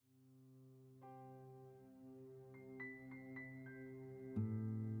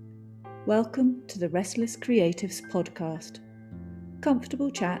Welcome to the Restless Creatives podcast.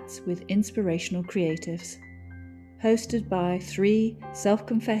 Comfortable chats with inspirational creatives. Hosted by three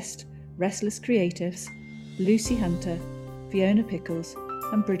self-confessed restless creatives, Lucy Hunter, Fiona Pickles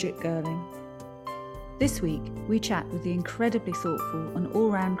and Bridget Girling. This week we chat with the incredibly thoughtful and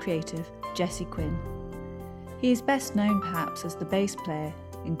all-round creative Jesse Quin. He is best known perhaps as the bass player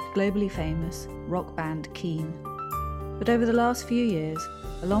in globally famous rock band Quin. But over the last few years,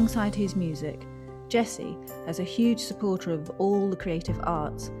 alongside his music, Jesse, as a huge supporter of all the creative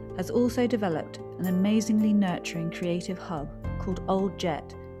arts, has also developed an amazingly nurturing creative hub called Old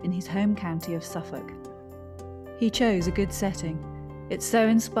Jet in his home county of Suffolk. He chose a good setting. It's so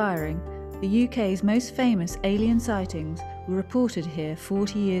inspiring. The UK's most famous alien sightings were reported here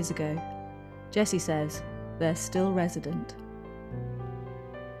 40 years ago. Jesse says they're still resident.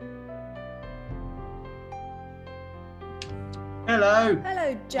 Hello.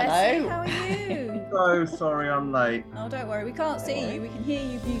 Hello, Jesse. Hello. How are you? So sorry I'm late. Oh, don't worry. We can't see you. We can hear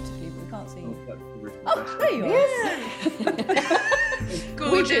you beautifully, but we can't see you. That's the original Oh, best. there you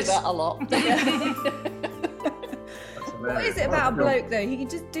are. We do that a lot. That's What is hilarious. it about a Right, bloke, though? He can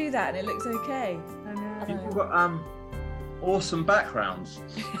just do that and it looks okay. You've got awesome backgrounds,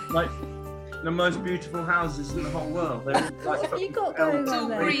 like the most beautiful houses in the whole world. They're What like, have you got going It's all on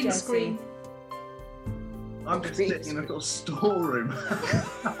there, green Jesse? screen. I'm just sitting in a little storeroom.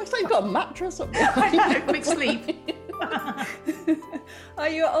 Looks like you've got a mattress up there. I know, quick sleep. Are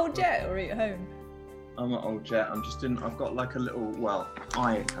you at Old Jet or are you at home? I'm at Old Jet. I've got like a little. Well,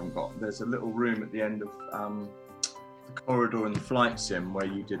 I haven't got. There's a little room at the end of the corridor in the flight sim where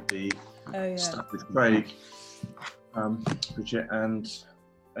you did the Oh, yeah. stuff with Craig, Bridget, and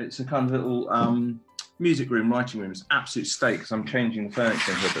it's a kind of little music room, writing room. It's absolute state because I'm changing the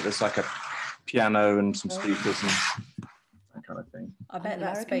furniture in here, but there's like a piano and some speakers and that kind of thing. I bet An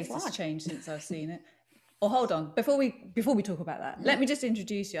that American space has flag. changed since I've seen it. Oh, hold on. Before we talk about that, let me just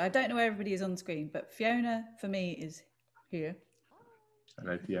introduce you. I don't know where everybody is on screen, but Fiona, for me, is here.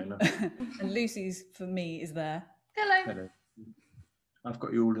 Hello, Fiona. And Lucy's, for me, is there. Hello. Hello. I've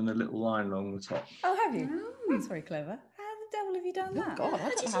got you all in a little line along the top. Oh, have you? That's very clever. How the devil have you done that? God, I How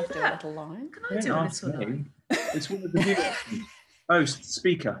do you don't have do to do a that? little line. Can I Don't do a ask little me. line? It's one of the view options. Oh,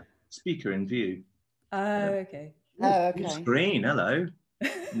 speaker in view. Oh, okay. Oh, Full okay. Screen. Hello.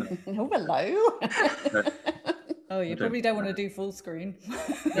 No, Oh, hello. Oh, you probably don't want to do full screen.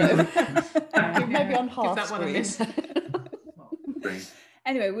 Maybe on Give half that one a screen. miss. screen.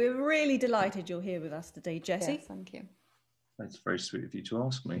 Anyway, we're really delighted you're here with us today, Jesse. Yes, thank you. That's very sweet of you to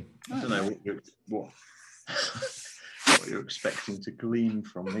ask me. I Oh. don't know what you're expecting to glean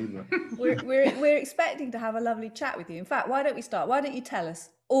from me, but We're expecting to have a lovely chat with you. In fact, why don't we start? Why don't you tell us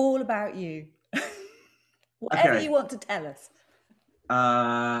all about you? Whatever Okay. you want to tell us.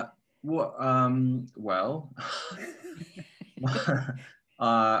 well,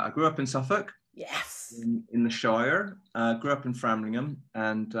 I grew up in Suffolk, Yes. in the Shire. Grew up in Framlingham,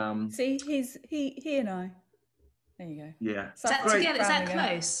 and See, he and I. There you go. yeah, Is that Great. together? Is that Framlingham.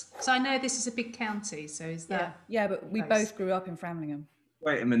 close? So I know this is a big county. So is Yeah, that? yeah, but we Close. both grew up in Framlingham.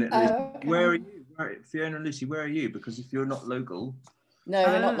 Wait a minute, Oh, Lucy. okay. Where are you? Fiona and Lucy, where are you? Because if you're not local, No,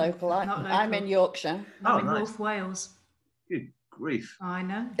 we're not Oh, local. not I'm local. in Yorkshire. I'm Oh, in nice. North Wales. good grief. I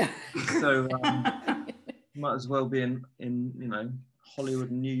know. So might as well be in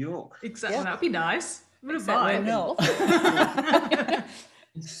Hollywood and New York. Exactly. Yeah. That'd be nice. What a Except we're vibe. not.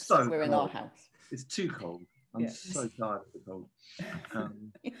 It's so We're in cold. our house. It's too cold. I'm Yeah. so tired of the cold.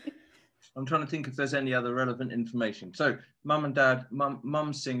 I'm trying to think if there's any other relevant information. So, mum and dad,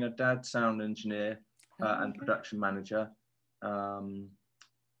 mum singer, dad sound engineer, and Okay. production manager.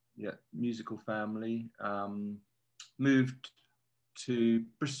 Musical family. Moved to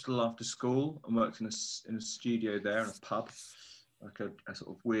Bristol after school and worked in a studio there in a pub, like a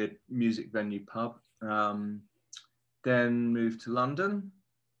sort of weird music venue pub. Then moved to London,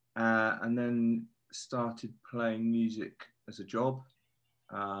 and then started playing music as a job.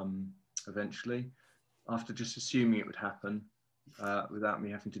 Eventually, after just assuming it would happen without me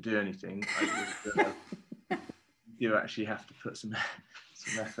having to do anything, you actually have to put some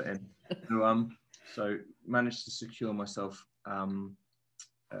effort in. So managed to secure myself a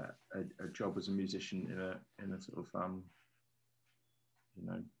job as a musician in a sort of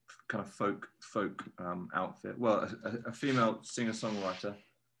kind of folk outfit. Well, a female singer-songwriter.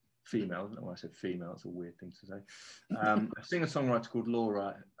 Female, I don't know why I said female, it's a weird thing to say. A singer-songwriter called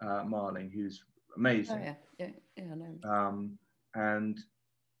Laura Marling, who's amazing. Oh, yeah, I know. And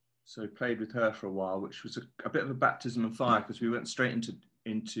so played with her for a while, which was a bit of a baptism of fire because we went straight into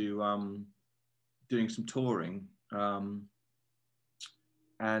doing some touring.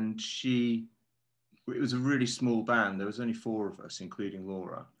 and it was a really small band. There was only 4 of us, including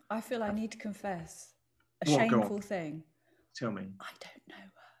Laura. I feel I need to confess a What? Go shameful on. thing. Tell me. I don't know her.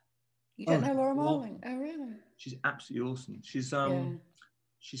 You don't know Laura well, Marling? Oh, really? She's absolutely awesome. She's Yeah.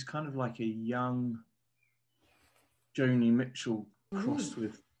 she's kind of like a young Joni Mitchell crossed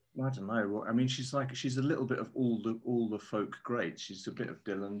with, I don't know. I mean, she's a little bit of all the folk greats. She's a bit of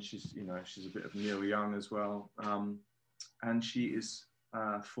Dylan. She's a bit of Neil Young as well. And she is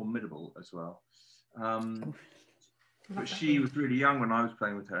formidable as well. But she was really young when I was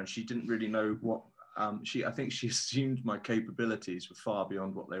playing with her, and she didn't really know what I think she assumed my capabilities were far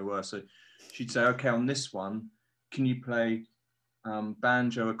beyond what they were. So she'd say, okay, on this one, can you play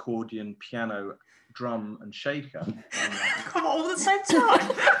banjo, accordion, piano, drum, and shaker? Come on, all at the same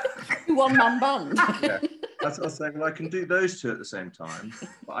time. One-man band. Yeah, that's what I was saying. Well, I can do those 2 at the same time,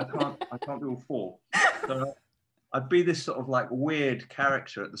 but I can't do all 4. So I'd be this sort of like weird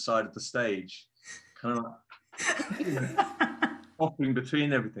character at the side of the stage, kind of like, hopping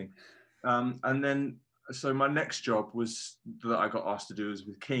between everything. And then, so my next job was that I got asked to do was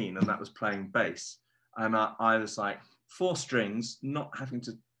with Quin, and that was playing bass. And I was like, 4 strings, not having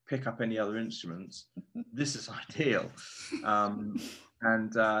to pick up any other instruments. This is ideal.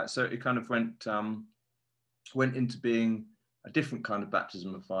 So it kind of went into being a different kind of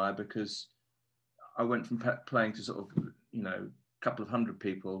baptism of fire, because I went from playing to sort of, a couple of hundred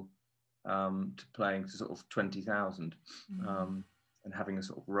people to playing to sort of 20,000, and having a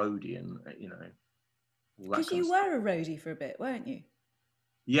sort of roadie and, Because you were a roadie for a bit, weren't you?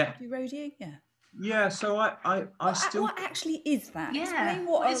 Yeah. You roadie? Yeah. Yeah, so What actually is that? Yeah, Explain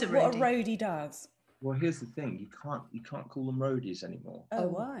what is a what a roadie? roadie does. Well, here's the thing: you can't call them roadies anymore. Oh,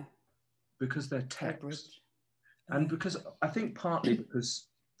 why? Because they're techs, Bridge. and because I think partly because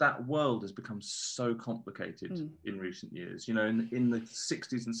that world has become so complicated in recent years. In the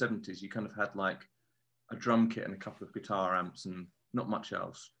 60s and 70s, you kind of had like a drum kit and a couple of guitar amps and not much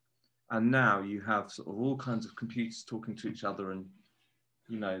else. And now you have sort of all kinds of computers talking to each other, and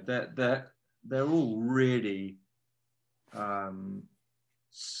they're all really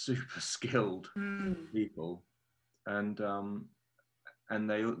super skilled people, and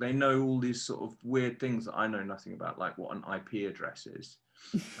they know all these sort of weird things that I know nothing about, like what an IP address is.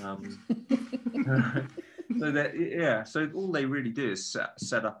 So all they really do is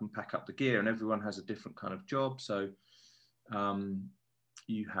set up and pack up the gear, and everyone has a different kind of job. So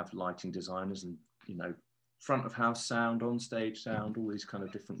you have lighting designers and front of house sound, on stage sound, all these kind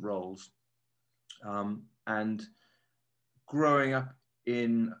of different roles. And growing up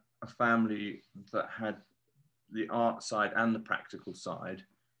in a family that had the art side and the practical side,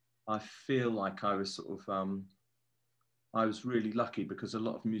 I feel like I was sort of I was really lucky, because a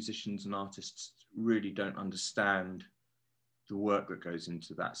lot of musicians and artists really don't understand the work that goes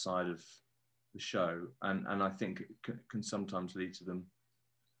into that side of the show, and I think it can sometimes lead to them,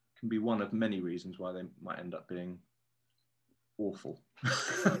 can be one of many reasons why they might end up being awful.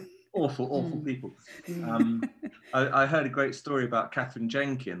 awful people. I heard a great story about Catherine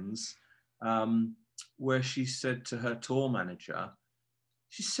Jenkins, where she said to her tour manager,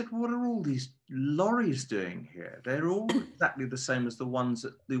 she said, "What are all these lorries doing here? They're all exactly the same as the ones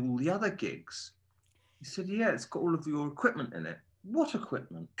at all the other gigs." He said, "Yeah, it's got all of your equipment in it." "What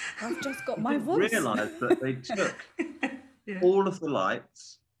equipment?" I've just got my Didn't voice. realise that they took all of the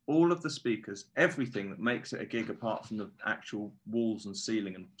lights, all of the speakers, everything that makes it a gig, apart from the actual walls and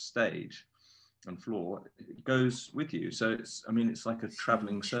ceiling and stage and floor, it goes with you. So it's like a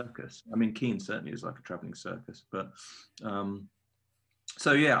traveling circus. I mean, Quin certainly is like a traveling circus, but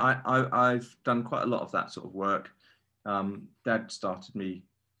so yeah, I've done quite a lot of that sort of work. Dad started me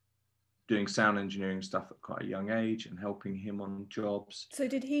doing sound engineering stuff at quite a young age and helping him on jobs. So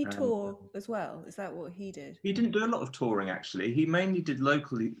did he tour as well? Is that what he did? He didn't do a lot of touring, actually. He mainly did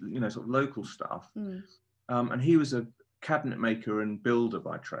locally, sort of local stuff. And he was a cabinet maker and builder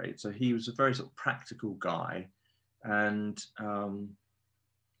by trade. So he was a very sort of practical guy. And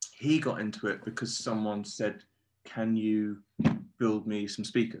he got into it because someone said, "Can you build me some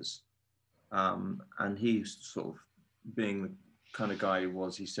speakers?" And he sort of, being the kind of guy he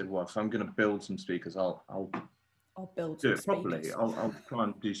was, he said, "Well, if I'm going to build some speakers, I'll build do it properly. I'll try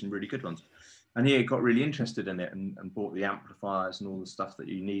and do some really good ones." And he got really interested in it and bought the amplifiers and all the stuff that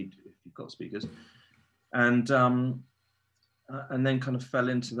you need if you've got speakers. And then kind of fell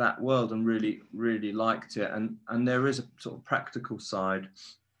into that world and really, really liked it. And there is a sort of practical side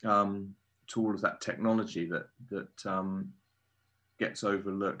to all of that technology that gets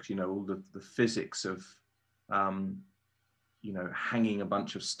overlooked. All the physics of hanging a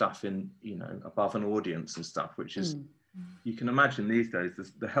bunch of stuff in above an audience and stuff, which is you can imagine these days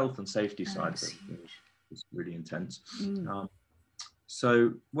the health and safety side of it's it huge. is really intense. Mm.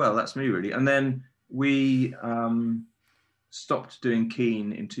 So, well, that's me really. And then we stopped doing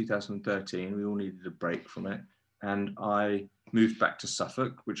Quin in 2013. We all needed a break from it. And I moved back to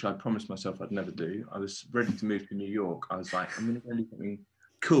Suffolk, which I promised myself I'd never do. I was ready to move to New York. I was like, I'm going to go do something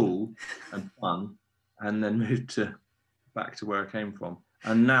cool and fun, and then moved back to where I came from.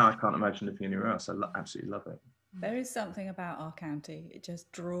 And now I can't imagine living anywhere else. I absolutely love it. There is something about our county. It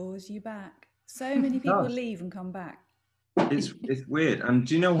just draws you back. So many people leave and come back. It's weird. And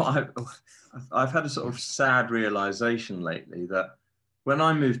do you know what? I've had a sort of sad realization lately that when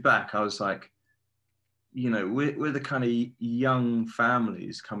I moved back, I was like, you know, we're the kind of young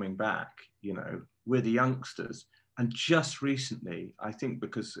families coming back, you know, we're the youngsters. And just recently, I think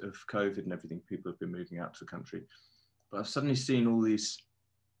because of COVID and everything, people have been moving out to the country. But I've suddenly seen all these,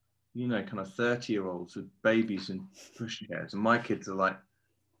 you know, kind of 30-year-olds with babies and pushchairs. And my kids are like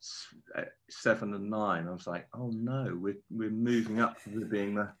 7 and 9. I was like, oh no, we're moving up to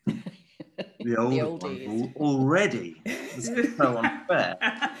being the older ones already. This is so unfair.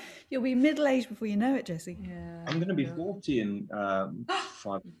 You'll be middle-aged before you know it, Jessie. Yeah. I'm going to be 40 in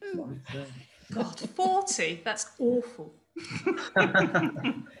 5 months. God, 40? That's awful.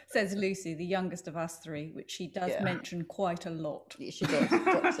 Says Lucy, the youngest of us three, which she does mention quite a lot. Yeah, she does.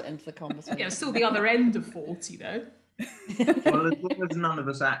 Drops it into the conversation. Yeah, still the other end of 40 though. Well, as long as none of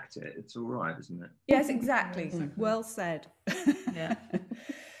us act it, it's all right, isn't it? Yes, exactly. Well said. Yeah.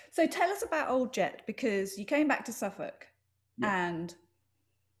 So tell us about Old Jet, because you came back to Suffolk and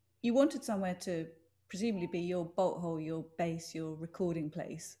you wanted somewhere to presumably be your bolt hole, your base, your recording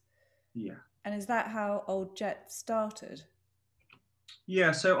place. Yeah. And is that how Old Jet started?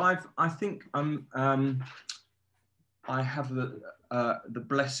 Yeah. So I think I have the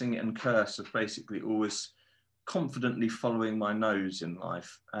blessing and curse of basically always confidently following my nose in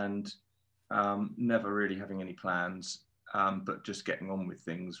life and never really having any plans, but just getting on with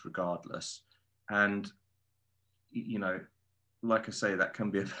things regardless. And you know, like I say, that can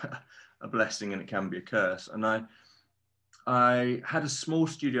be a blessing and it can be a curse. And I had a small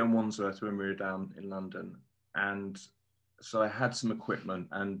studio in Wandsworth when we were down in London, and so I had some equipment.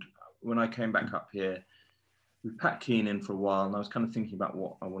 And when I came back up here, we packed Quin in for a while, and I was kind of thinking about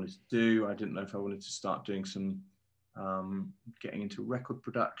what I wanted to do. I didn't know if I wanted to start doing some getting into record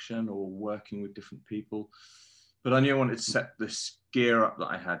production or working with different people, but I knew I wanted to set this gear up that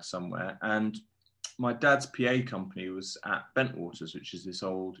I had somewhere. And my dad's PA company was at Bentwaters, which is this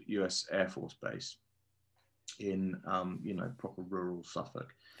old US Air Force base in, you know, proper rural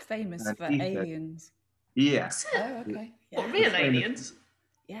Suffolk. Famous And for he said, aliens. yeah. Oh, okay. What, real aliens?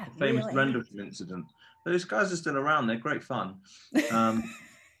 Yeah, The famous real Rendlesham aliens. incident. Those guys are still around. They're great fun.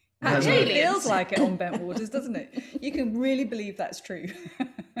 Actually, Aliens. it feels like it on Bentwaters, doesn't it? You can really believe that's true.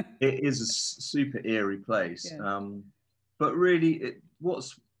 It is a super eerie place. Yeah. But really,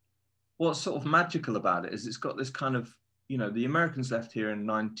 what's sort of magical about it is it's got this kind of, you know, the Americans left here in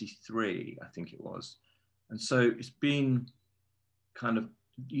 '93, I think it was. And so it's been kind of,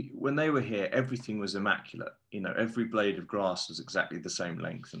 when they were here, everything was immaculate. You know, every blade of grass was exactly the same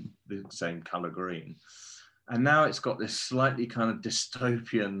length and the same color green. And now it's got this slightly kind of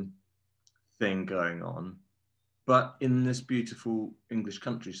dystopian thing going on, but in this beautiful English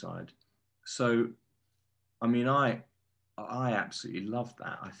countryside. So, I mean, I absolutely love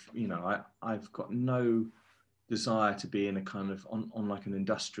that. I've got no desire to be in a kind of on like an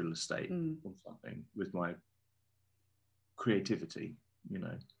industrial estate or something with my creativity. You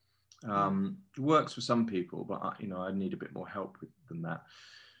know, it works for some people, but I need a bit more help than that.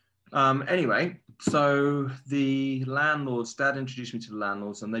 Anyway, so the landlords, Dad introduced me to the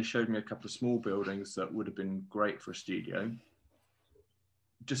landlords, and they showed me a couple of small buildings that would have been great for a studio.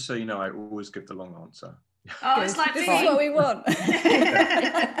 Just so you know, I always give the long answer. Oh, it's like this me. is what we want.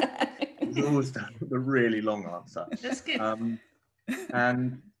 It's always the really long answer. That's good.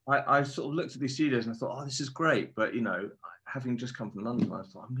 And I sort of looked at these studios and I thought, oh, this is great. But, you know, having just come from London, I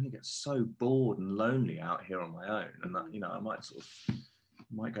thought, I'm going to get so bored and lonely out here on my own. And, that, you know, I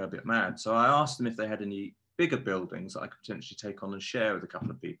might go a bit mad. So I asked them if they had any bigger buildings that I could potentially take on and share with a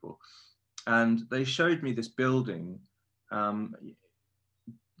couple of people. And they showed me this building that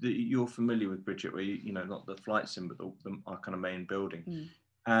you're familiar with, Bridget, where you know, not the flight sim, but our kind of main building.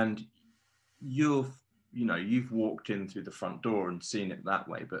 And you've walked in through the front door and seen it that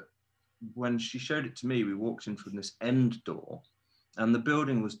way. But when she showed it to me, we walked in from this end door, and the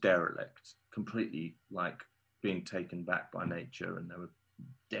building was derelict, completely like being taken back by nature, and there were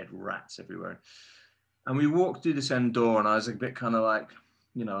dead rats everywhere. And we walked through this end door, and I was a bit kind of like,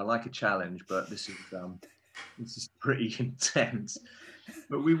 you know, I like a challenge, but this is this is pretty intense.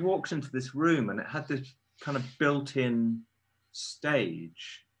 But we walked into this room and it had this kind of built-in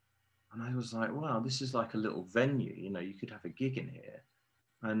stage. And I was like, wow, this is like a little venue, you know, you could have a gig in here.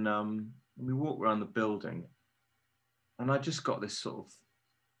 And we walked around the building and I just got this sort of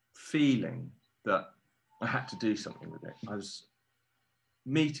feeling that I had to do something with it. I was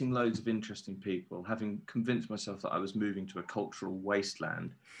meeting loads of interesting people, having convinced myself that I was moving to a cultural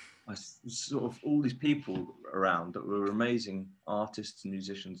wasteland. I sort of all these people around that were amazing artists and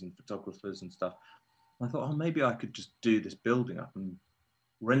musicians and photographers and stuff. I thought, oh, maybe I could just do this building up and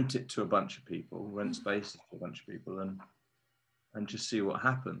rent it to a bunch of people, rent spaces to a bunch of people, and just see what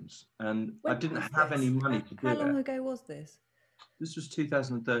happens. And I didn't have any money to do it. How long ago was this? This was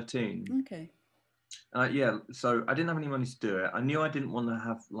 2013. Okay. Yeah, so I didn't have any money to do it. I knew I didn't want to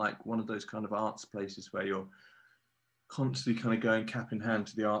have like one of those kind of arts places where you're constantly kind of going cap in hand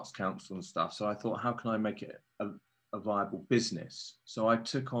to the Arts Council and stuff. So I thought, how can I make it a viable business? So I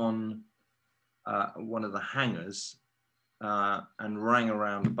took on one of the hangars and rang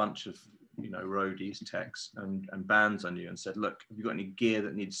around a bunch of, you know, roadies, techs and bands I knew and said, look, have you got any gear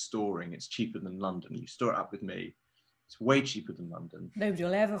that needs storing? It's cheaper than London. You store it up with me. It's way cheaper than London. Nobody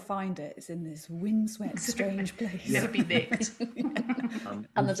will ever find it. It's in this windswept, strange place. Never be nicked. And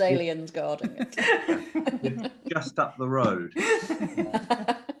there's aliens guarding it. Just up the road,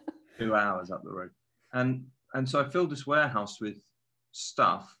 2 hours up the road. And so I filled this warehouse with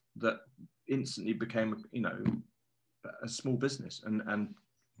stuff that instantly became, you know, a small business and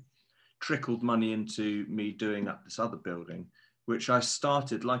trickled money into me doing up this other building, which I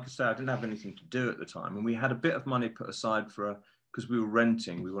started, like I said, I didn't have anything to do at the time. And we had a bit of money put aside for because we were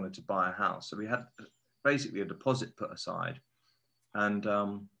renting, we wanted to buy a house. So we had basically a deposit put aside. And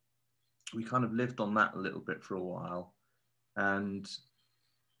we kind of lived on that a little bit for a while. And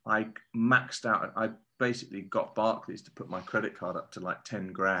I maxed out, I basically got Barclays to put my credit card up to like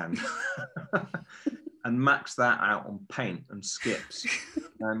 10 grand and maxed that out on paint and skips.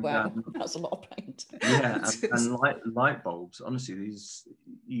 And, wow, that's a lot of paint. Yeah, and light bulbs. Honestly, these,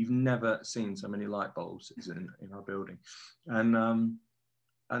 you've never seen so many light bulbs in our building. And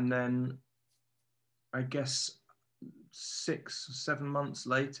then I guess 6 or 7 months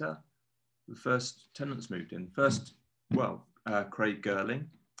later, the first tenants moved in. First, Craig Girling,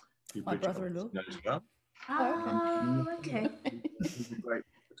 who My brother-in-law knows well. Oh, okay. He's a great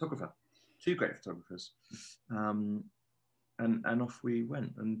photographer. 2 great photographers. And off we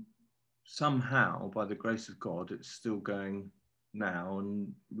went. And somehow, by the grace of God, it's still going now,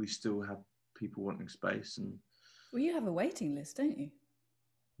 and we still have people wanting space. And well, you have a waiting list, don't you?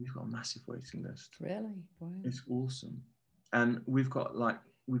 we've got a massive waiting list. Really? Wow. It's awesome. And we've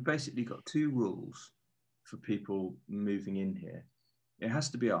basically got 2 rules for people moving in here. It has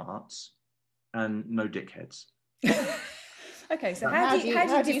to be arts and no dickheads. Okay, so how do you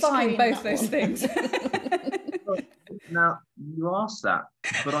define both those things? Now you asked that,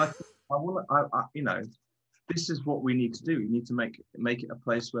 but I you know, this is what we need to do. We need to make it a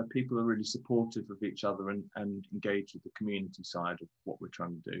place where people are really supportive of each other and engage with the community side of what we're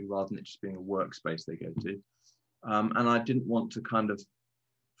trying to do, rather than it just being a workspace they go to. And I didn't want to kind of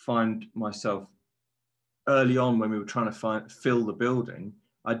find myself early on when we were trying to fill the building.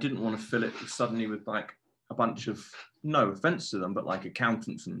 I didn't want to fill it suddenly with like a bunch of, no offense to them, but like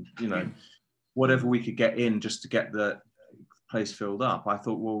accountants and, you know, whatever we could get in just to get the place filled up. I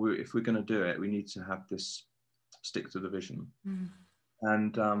thought, well, if we're going to do it, we need to have this stick to the vision.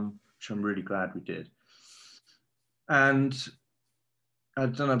 And which I'm really glad we did. And I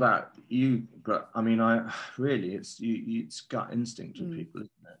don't know about you, but I mean, it's gut instinct with people,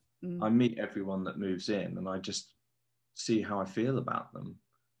 isn't it? I meet everyone that moves in and I just see how I feel about them.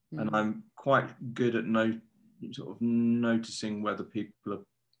 And I'm quite good at noticing whether people are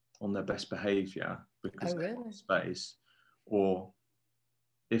on their best behavior because they want space, or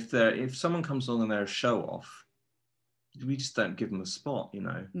if someone comes along and they're a show off, we just don't give them a spot, you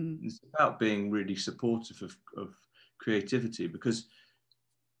know. It's about being really supportive of creativity, because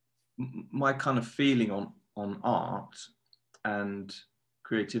my kind of feeling on art and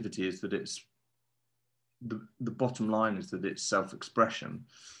creativity is that it's the bottom line is that it's self-expression,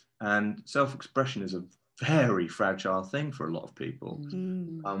 and self-expression is a very fragile thing for a lot of people.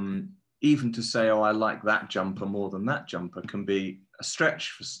 Even to say, oh, I like that jumper more than that jumper can be a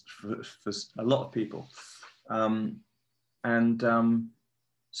stretch for a lot of people. So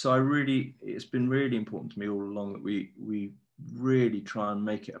it's been really important to me all along that we really try and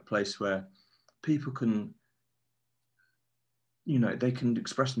make it a place where people can, you know, they can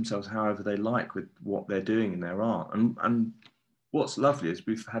express themselves however they like with what they're doing in their art. And what's lovely is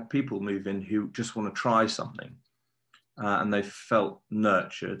we've had people move in who just want to try something, and they felt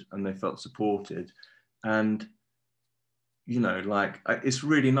nurtured and they felt supported. And, you know, like, it's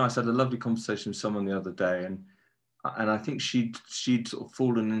really nice. I had a lovely conversation with someone the other day, and I think she'd sort of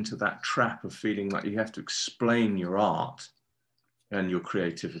fallen into that trap of feeling like you have to explain your art and your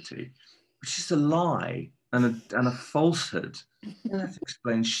creativity, which is a lie and a falsehood. You don't have to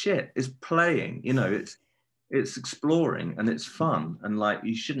explain shit. It's playing, you know, it's exploring and it's fun. And like,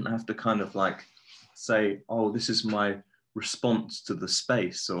 you shouldn't have to kind of like say, oh, this is my response to the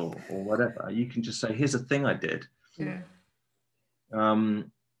space or whatever. You can just say, here's a thing I did. Yeah.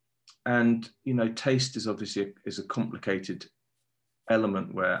 And, you know, taste is obviously a complicated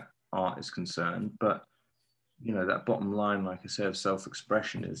element where art is concerned, but, you know, that bottom line, like I say, of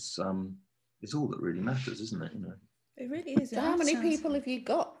self-expression is all that really matters, isn't it? You know, It really is. So how many people have you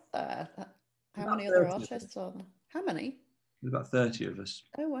got there? How many other artists are there? How many? There's about 30 of us.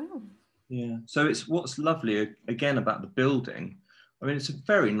 Oh, wow. Yeah. So it's what's lovely again about the building. I mean, it's a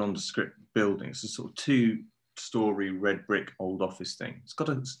very nondescript building. It's a sort of 2-story red brick old office thing. It's got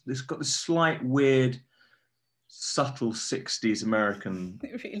this slight weird, subtle 60s American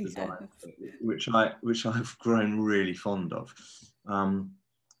It really design, does. which I've grown really fond of.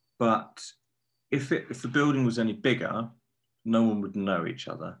 But if the building was any bigger, no one would know each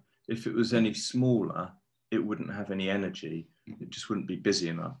other. If it was any smaller, it wouldn't have any energy. It just wouldn't be busy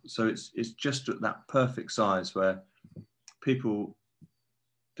enough. So it's just at that perfect size where people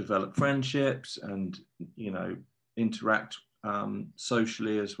develop friendships and, you know, interact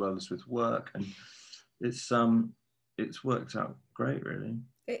socially as well as with work, and it's worked out great, really.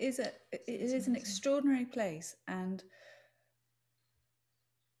 It is an extraordinary place, and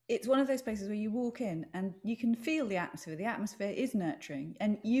it's one of those places where you walk in and you can feel the atmosphere. The atmosphere is nurturing,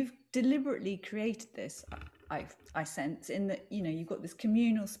 and you've deliberately created this. I sense in that, you know, you've got this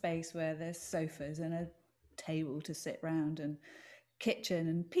communal space where there's sofas and a table to sit round and kitchen,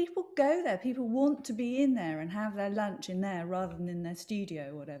 and people go there. People want to be in there and have their lunch in there rather than in their studio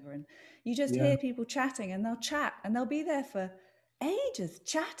or whatever. And you just hear people chatting, and they'll chat and they'll be there for ages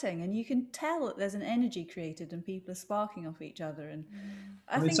chatting, and you can tell that there's an energy created and people are sparking off each other. And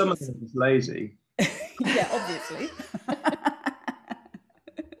I mean, think some of them are just lazy. Yeah, obviously.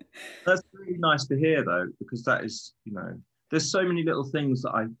 That's really nice to hear, though, because that is, you know, there's so many little things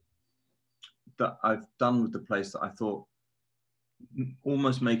that I've done with the place that I thought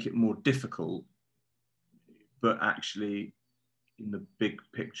almost make it more difficult, but actually in the big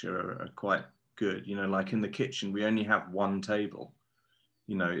picture are quite good. You know, like in the kitchen, we only have one table.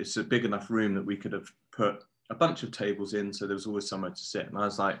 You know, it's a big enough room that we could have put a bunch of tables in, so there was always somewhere to sit. And I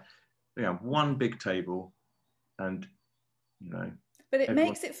was like, yeah, one big table, and, you know. But it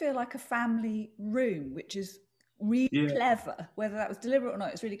makes it feel like a family room, which is really clever. Whether that was deliberate or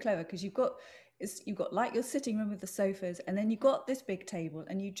not, it's really clever, because you've got like your sitting room with the sofas, and then you've got this big table,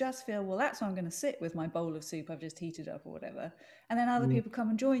 and you just feel, well, that's where I'm going to sit with my bowl of soup I've just heated up or whatever. And then other people come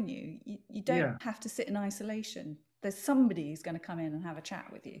and join you. You don't have to sit in isolation. There's somebody who's going to come in and have a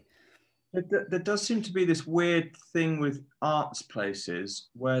chat with you. There does seem to be this weird thing with arts places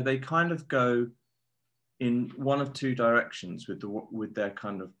where they kind of go in one of two directions with their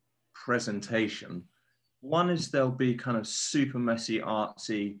kind of presentation. One is they'll be kind of super messy,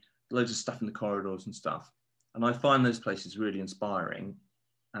 artsy, loads of stuff in the corridors and stuff. And I find those places really inspiring,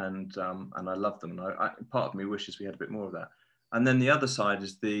 and I love them. And part of me wishes we had a bit more of that. And then the other side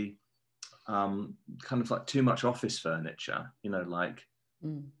is the kind of like too much office furniture, you know, like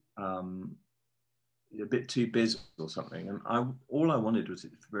a bit too busy or something. And all I wanted was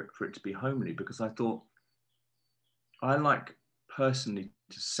for it to be homely, because I thought I like personally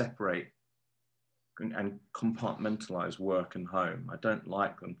to separate and compartmentalize work and home. I don't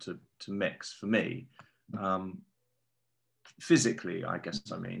like them to mix, for me. Physically, I guess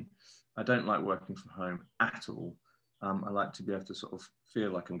I mean. I don't like working from home at all. I like to be able to sort of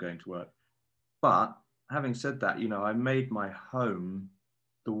feel like I'm going to work. But having said that, you know, I made my home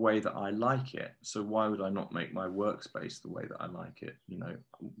the way that I like it. So why would I not make my workspace the way that I like it? You know,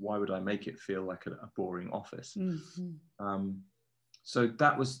 why would I make it feel like a boring office? Mm-hmm. So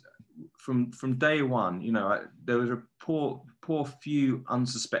that was from day one. You know, there was a poor few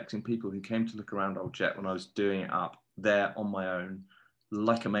unsuspecting people who came to look around Old Jet when I was doing it up there on my own,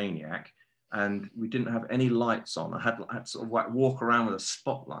 like a maniac. And we didn't have any lights on. I had to sort of like walk around with a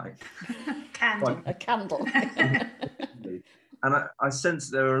spotlight. A candle. And I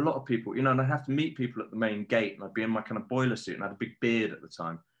sensed there were a lot of people, you know, and I'd have to meet people at the main gate, and I'd be in my kind of boiler suit, and I had a big beard at the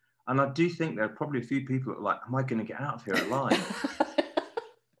time. And I do think there are probably a few people that are like, am I going to get out of here alive?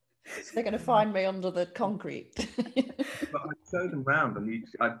 They're going to find me under the concrete. But I'd show them round, and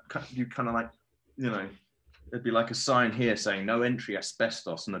you kind of like, there'd be like a sign here saying no entry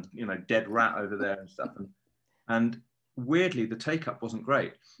asbestos, and a dead rat over there and stuff. And weirdly, the take up wasn't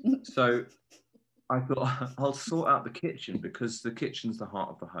great. So I thought I'll sort out the kitchen, because the kitchen's the heart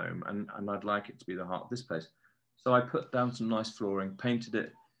of the home, and I'd like it to be the heart of this place. So I put down some nice flooring, painted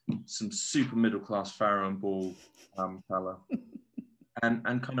it some super middle class Farrow and Ball colour, and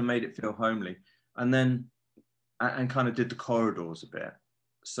kind of made it feel homely. And then and kind of did the corridors a bit.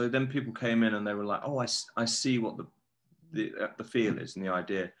 So then people came in and they were like, oh, I see what the feel is and the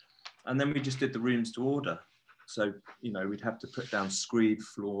idea. And then we just did the rooms to order. So, we'd have to put down screed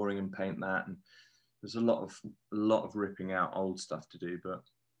flooring and paint that. And there's a lot of ripping out old stuff to do.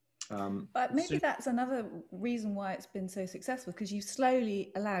 But maybe that's another reason why it's been so successful, because you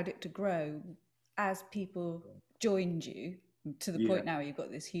slowly allowed it to grow as people joined you to the point now you've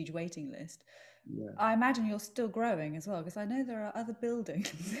got this huge waiting list. Yeah. I imagine you're still growing as well, because I know there are other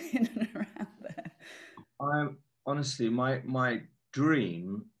buildings in and around there. Honestly, my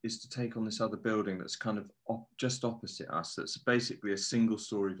dream is to take on this other building that's kind of just opposite us. That's basically a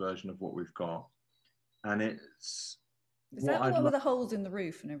single-story version of what we've got, and it's. Is that the one with the holes in the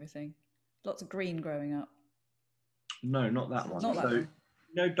roof and everything? Lots of green growing up. No, not that one. Not that one.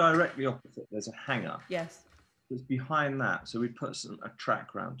 Directly opposite, there's a hangar. Yes. It's behind that, so we put a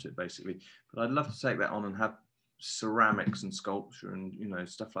track around to it basically. But I'd love to take that on and have ceramics and sculpture and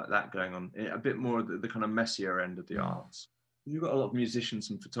stuff like that going on, a bit more of the kind of messier end of the arts. You've got a lot of musicians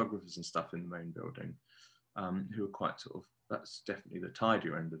and photographers and stuff in the main building, who are quite that's definitely the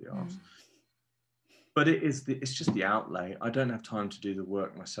tidier end of the arts. But it's just the outlay. I don't have time to do the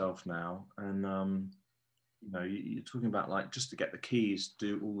work myself now, and you're talking about, like, just to get the keys,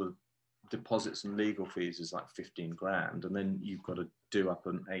 do all the deposits and legal fees is like 15 grand, and then you've got to do up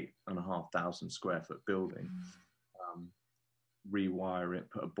an 8,500 square foot building, rewire it,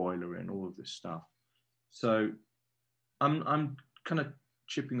 put a boiler in, all of this stuff. So I'm kind of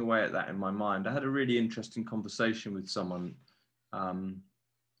chipping away at that in my mind. I had a really interesting conversation with someone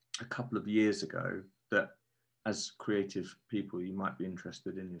a couple of years ago that, as creative people, you might be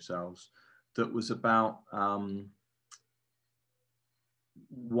interested in yourselves, that was about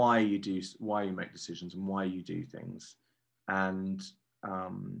why you make decisions and why you do things, and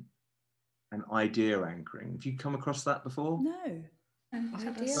idea anchoring. Have you come across that before? No.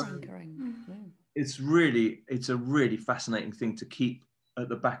 Idea anchoring. It's a really fascinating thing to keep at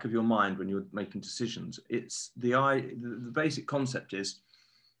the back of your mind when you're making decisions. It's the basic concept is,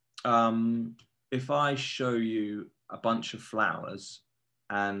 if I show you a bunch of flowers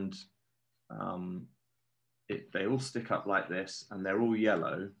and they all stick up like this and they're all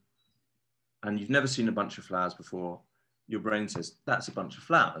yellow, and you've never seen a bunch of flowers before, your brain says, that's a bunch of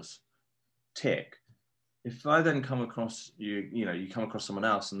flowers, tick. If I then come across you come across someone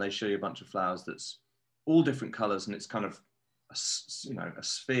else and they show you a bunch of flowers that's all different colors and it's kind of a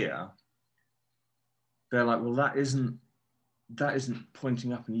sphere, they're like, well, that isn't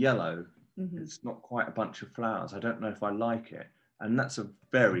pointing up in yellow. It's not quite a bunch of flowers. I don't know if I like it. And that's a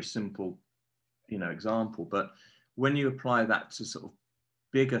very simple example, but when you apply that to sort of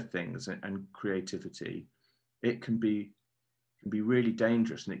bigger things and creativity, it can be really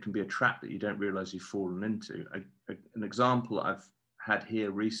dangerous, and it can be a trap that you don't realize you've fallen into. An example I've had here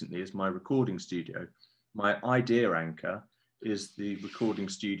recently is my recording studio. My idea anchor is the recording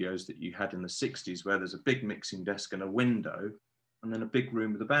studios that you had in the 60s, where there's a big mixing desk and a window, and then a big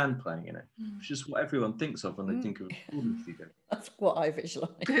room with a band playing in it, which is what everyone thinks of when they think of a recording studio. That's what I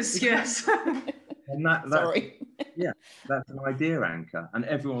visualise. Yes. And Sorry. Yeah, that's an idea anchor, and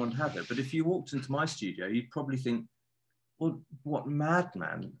everyone would have it. But if you walked into my studio, you'd probably think, well, what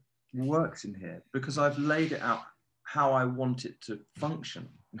madman works in here? Because I've laid it out how I want it to function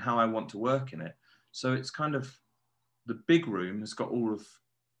and how I want to work in it. So it's kind of, the big room has got all of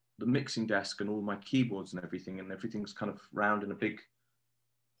the mixing desk and all my keyboards and everything's kind of round in a big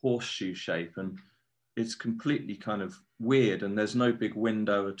horseshoe shape, and it's completely kind of weird, and there's no big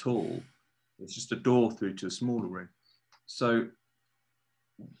window at all. It's just a door through to a smaller room. So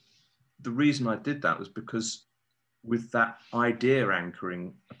the reason I did that was because with that idea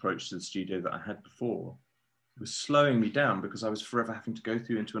anchoring approach to the studio that I had before, it was slowing me down, because I was forever having to go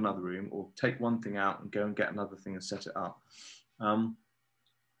through into another room or take one thing out and go and get another thing and set it up.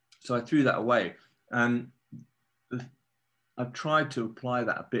 So I threw that away, and I've tried to apply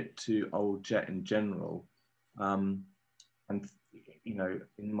that a bit to Old Jet in general, and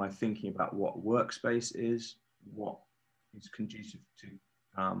in my thinking about what workspace is, what is conducive to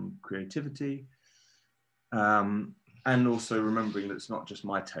creativity, and also remembering that it's not just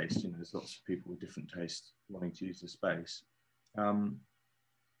my taste, there's lots of people with different tastes wanting to use the space.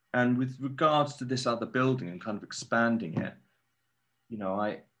 And with regards to this other building and kind of expanding it,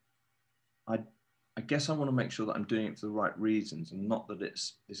 I guess I want to make sure that I'm doing it for the right reasons, and not that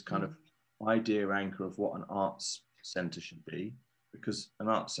it's this kind of idea anchor of what an arts centre should be, because an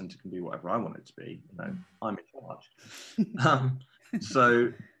arts centre can be whatever I want it to be. I'm in charge.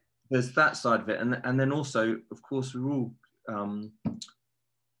 So there's that side of it, and then also, of course, we're all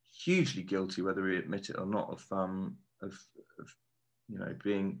hugely guilty, whether we admit it or not, of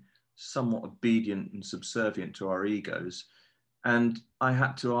being somewhat obedient and subservient to our egos. And I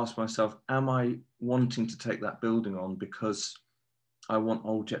had to ask myself, am I wanting to take that building on because I want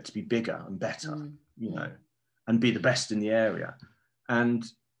Old Jet to be bigger and better, and be the best in the area? And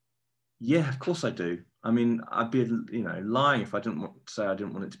yeah, of course I do. I mean, I'd be, lying if I didn't say I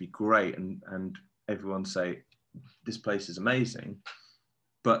didn't want it to be great and everyone say, this place is amazing.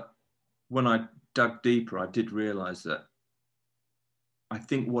 But when I dug deeper, I did realize that I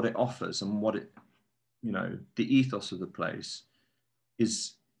think what it offers and what it, the ethos of the place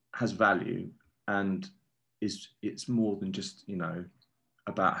has value, and it's more than just,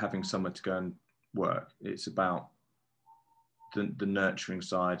 about having somewhere to go and work. It's about the nurturing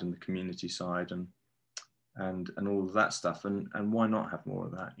side and the community side and all of that stuff. And why not have more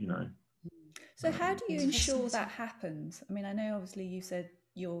of that, So how do you ensure that happens? I mean, I know obviously you said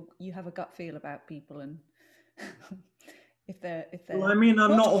you have a gut feel about people, and if they're well, I mean,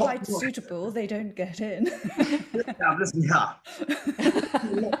 I'm not quite suitable, they don't get in. Yeah.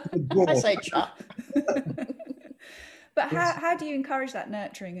 I say chat. But how do you encourage that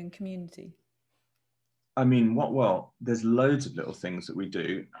nurturing and community? I mean, there's loads of little things that we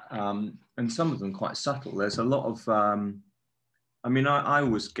do, and some of them quite subtle. There's a lot of, I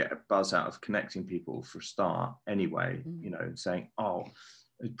always get a buzz out of connecting people for a start anyway, saying, oh,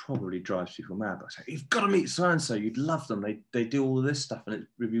 it probably drives people mad, but I say, you've got to meet so-and-so, you'd love them. They do all of this stuff and it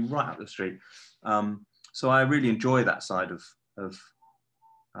would be right up the street. So I really enjoy that side of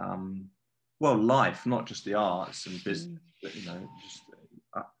life, not just the arts and business, but,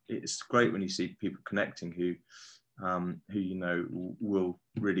 it's great when you see people connecting who will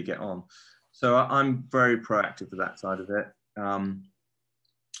really get on. So I'm very proactive with that side of it.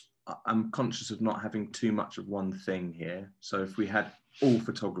 I'm conscious of not having too much of one thing here. So if we had all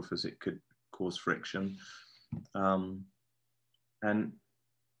photographers, it could cause friction. And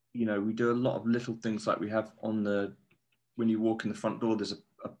we do a lot of little things, like we have when you walk in the front door, there's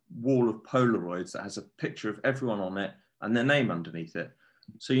a wall of Polaroids that has a picture of everyone on it and their name underneath it.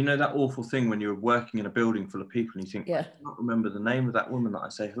 So that awful thing when you're working in a building full of people and you think, I can't remember the name of that woman that I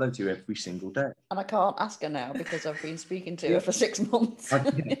say hello to every single day. And I can't ask her now because I've been speaking to her for 6 months.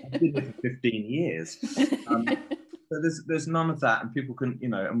 I've been here for 15 years. So there's none of that, and people can,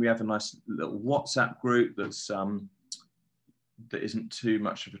 and we have a nice little WhatsApp group that isn't too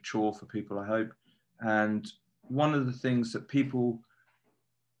much of a chore for people, I hope. And one of the things that people,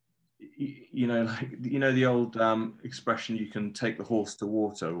 the old expression, you can take the horse to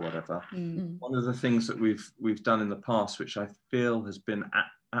water or whatever. One of the things that we've done in the past, which I feel has been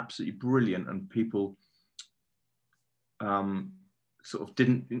absolutely brilliant, and people sort of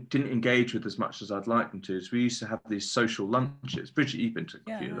didn't engage with as much as I'd like them to, is we used to have these social lunches. Bridget, you've been to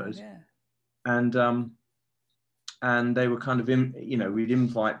a few of those. Yeah. And they were kind of we'd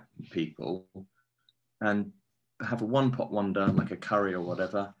invite people and have a one pot wonder, like a curry or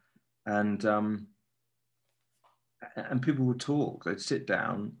whatever, and people would talk. They'd sit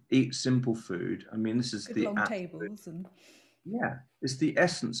down, eat simple food. I mean, this is good the long tables and it's the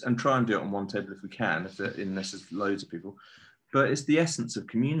essence, and try and do it on one table if we can, unless there's loads of people. But it's the essence of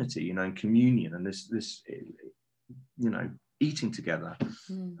community, and communion, and this eating together.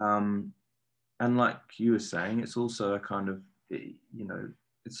 And like you were saying, it's also a kind of,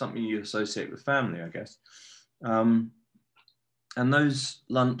 it's something you associate with family, I guess. And those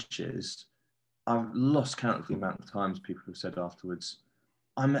lunches, I've lost count of the amount of times people have said afterwards,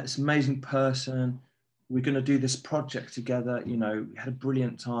 I met this amazing person, we're going to do this project together, we had a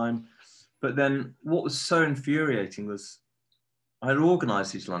brilliant time. But then what was so infuriating was I'd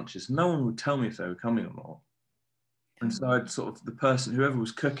organised these lunches, no one would tell me if they were coming or not. And so I'd sort of, the person, whoever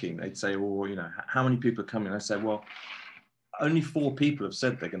was cooking, they'd say, well, how many people are coming? I'd say, well, only 4 people have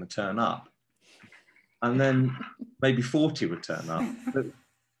said they're going to turn up. And then maybe 40 would turn up. But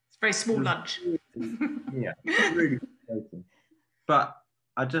it's a very small lunch. Yeah, really frustrating. But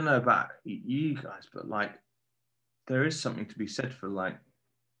I don't know about you guys, but there is something to be said for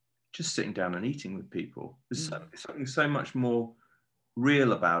just sitting down and eating with people. There's something so much more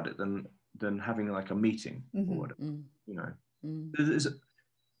real about it than than having like a meeting or whatever. You know,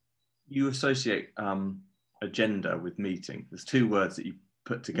 you associate agenda with meeting. There's two words that you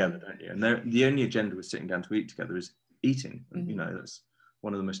put together, don't you? And the only agenda with sitting down to eat together is eating. And, you know, that's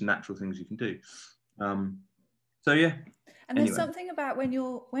one of the most natural things you can do. So yeah. And there's something about when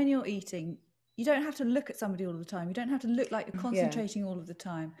you're eating, you don't have to look at somebody all the time. You don't have to look like you're concentrating all of the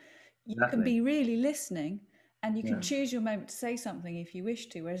time. You can be really listening, and you can choose your moment to say something if you wish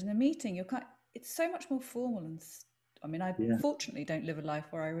to. Whereas in a meeting, it's so much more formal. And I mean, I fortunately don't live a life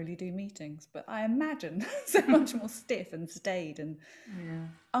where I really do meetings, but I imagine so much more stiff and staid and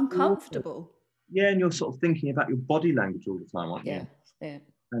uncomfortable. Yeah, and you're sort of thinking about your body language all the time, aren't you? Yeah.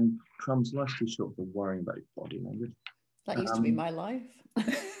 And Crumb's life's too short for worrying about your body language. That used to be my life.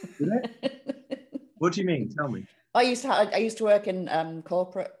 Did it? What do you mean? Tell me. I used to work in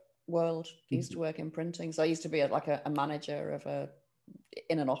corporate world. I used to work in printing. So I used to be a manager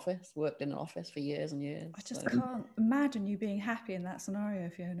in an office, worked in an office for years and years. I just can't imagine you being happy in that scenario,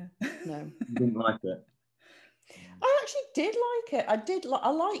 Fiona. No. You didn't like it? I actually did like it. I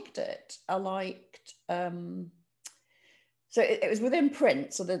liked it. I liked so it was within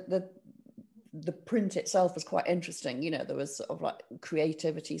print, so the print itself was quite interesting. You know, there was sort of like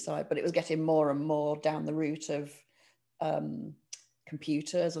creativity side, but it was getting more and more down the route of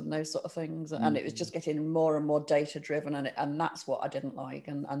computers and those sort of things, and it was just getting more and more data driven, and that's what I didn't like,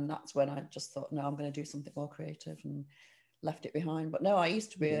 and that's when I just thought, no, I'm going to do something more creative, and left it behind. But no, I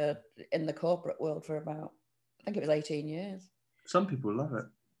used to be in the corporate world for about, I think it was 18 years. Some people love it.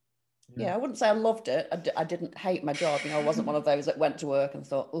 Yeah, I wouldn't say I loved it. I didn't hate my job. You know, I wasn't one of those that went to work and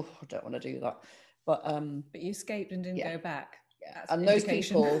thought, oh, I don't want to do that. But you escaped and didn't go back. Yeah. And those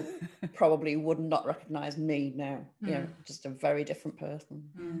people probably would not recognize me now. You know, just a very different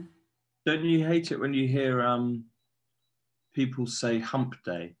person. Don't you hate it when you hear people say hump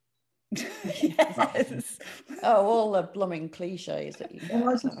day? Yes. Oh, all the blooming cliches that you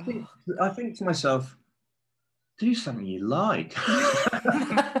get. I think to myself, do something you like.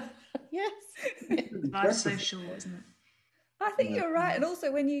 Yes. Life's so short, isn't it? I think you're right. And also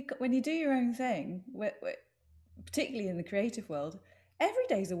when you do your own thing, particularly in the creative world, every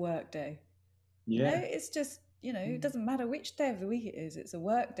day's a work day. You know, it's just, you know, it doesn't matter which day of the week it is, it's a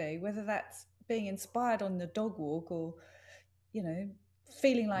work day, whether that's being inspired on the dog walk or, you know,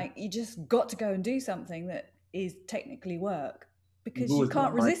 feeling like you just got to go and do something that is technically work because you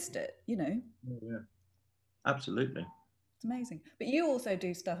can't resist it, you know. Yeah, absolutely. It's amazing. But you also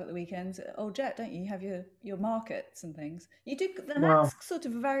do stuff at the weekends at Old Jet, don't you? You have your markets and things. You do, and that's sort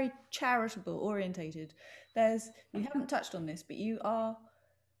of very charitable orientated. You haven't touched on this, but you are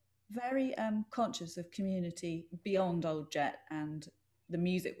very conscious of community beyond Old Jet and the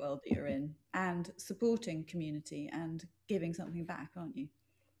music world that you're in, and supporting community and giving something back, aren't you?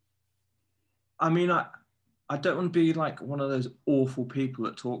 I mean, I don't want to be like one of those awful people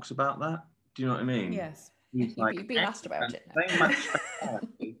that talks about that. Do you know what I mean? Yes. You've been asked about it. Very much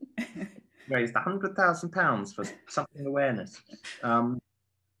raised £100,000 for something awareness. I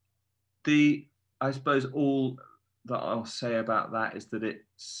suppose all that I'll say about that is that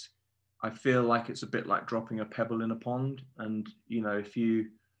I feel like it's a bit like dropping a pebble in a pond, and you know, if you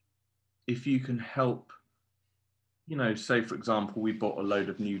can help, you know, say for example, we bought a load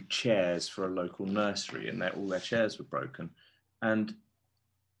of new chairs for a local nursery, and all their chairs were broken, and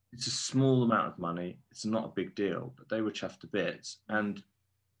it's a small amount of money. It's not a big deal, but they were chuffed to bits. And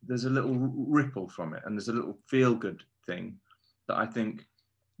there's a little ripple from it, and there's a little feel-good thing that I think,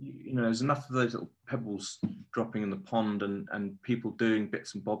 you know, there's enough of those little pebbles dropping in the pond, and people doing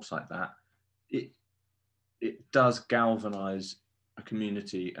bits and bobs like that. It does galvanise a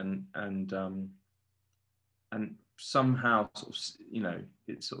community, and somehow sort of, you know,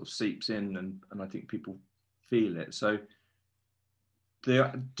 it sort of seeps in, and I think people feel it. So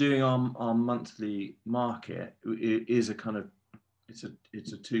doing our monthly market is a kind of, it's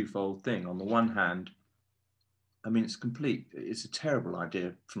a twofold thing. On the one hand, I mean, it's a terrible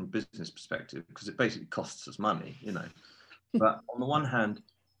idea from a business perspective because it basically costs us money, you know. But on the one hand,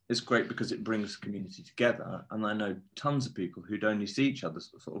 it's great because it brings the community together. And I know tons of people who'd only see each other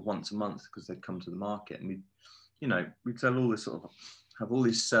sort of once a month because they'd come to the market, and we'd sell all this have all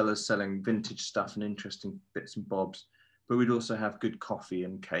these sellers selling vintage stuff and interesting bits and bobs. But we'd also have good coffee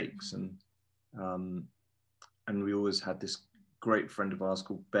and cakes, and we always had this great friend of ours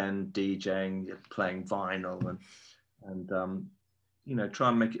called Ben DJing, playing vinyl, and you know, try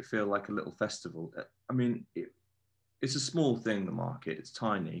and make it feel like a little festival. I mean, it's a small thing, the market, it's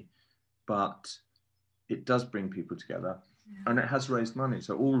tiny, but it does bring people together, and it has raised money.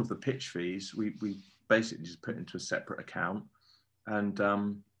 So all of the pitch fees we basically just put into a separate account, and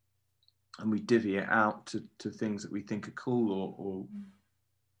and we divvy it out to things that we think are cool, or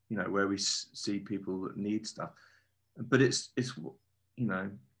you know, where we see people that need stuff. But it's you know,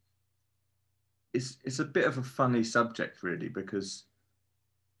 it's a bit of a funny subject, really, because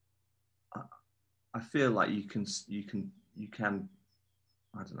I feel like you can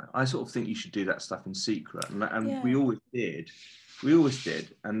I don't know. I sort of think you should do that stuff in secret, and we always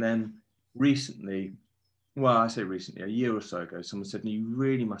did, and then recently, well, I say recently, a year or so ago, someone said, you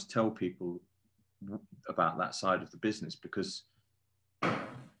really must tell people about that side of the business, because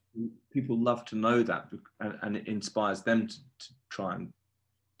people love to know that, and it inspires them to try and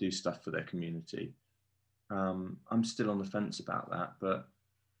do stuff for their community. I'm still on the fence about that, but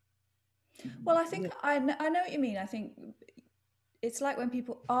well, I think I know what you mean. I think it's like when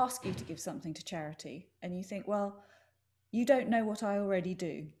people ask you to give something to charity and you think, well, you don't know what I already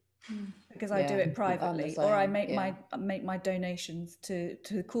do, because I do it privately, or I make my donations to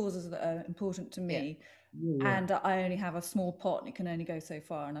causes that are important to me. And I only have a small pot and it can only go so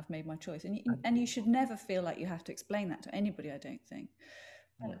far, and I've made my choice. And you should never feel like you have to explain that to anybody, I don't think.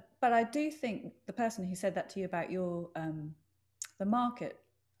 But I do think the person who said that to you about your the market,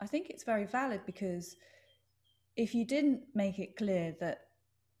 I think it's very valid, because if you didn't make it clear that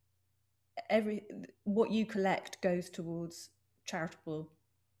what you collect goes towards charitable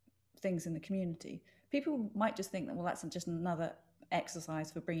things in the community, people might just think that, well, that's just another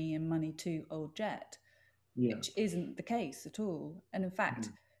exercise for bringing in money to Old Jet, which isn't the case at all. And in fact,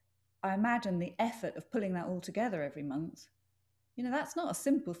 I imagine the effort of pulling that all together every month, you know, that's not a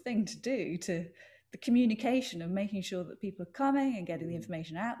simple thing to do, to the communication of making sure that people are coming and getting the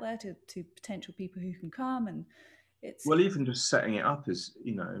information out there to potential people who can come. And it's, well, even just setting it up is,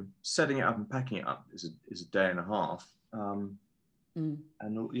 you know, setting it up and packing it up is a day and a half. And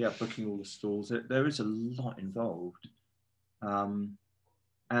booking all the stalls, there is a lot involved.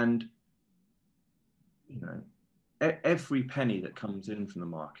 And, you know, every penny that comes in from the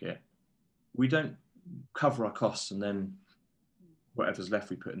market, we don't cover our costs and then whatever's left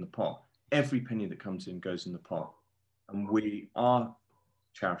we put in the pot. Every penny that comes in goes in the pot, and our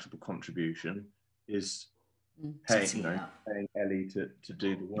charitable contribution is paying Ellie to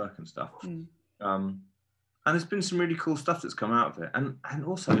do the work and stuff. And there's been some really cool stuff that's come out of it, and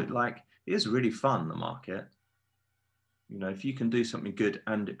also, like, it is really fun, the market. You know, if you can do something good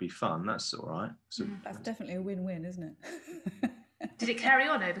and it be fun, that's all right. So that's definitely a win-win, isn't it? Did it carry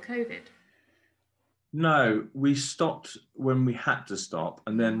on over COVID? No, we stopped when we had to stop,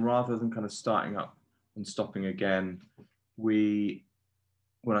 and then rather than kind of starting up and stopping again, when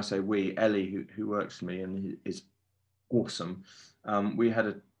I say we, Ellie, who works for me and is awesome, we had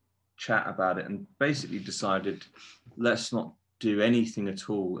a chat about it and basically decided, let's not do anything at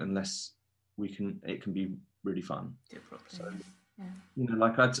all unless it can be really fun. So, you know,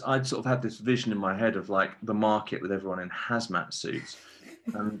 like I'd sort of had this vision in my head of like the market with everyone in hazmat suits,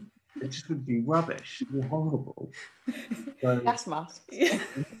 and it just would be rubbish. It'd be horrible. So, gas masks.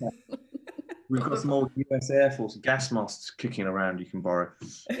 We've got some old US Air Force gas masks kicking around you can borrow.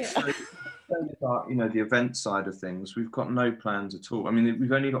 So, you know, the event side of things, we've got no plans at all. I mean,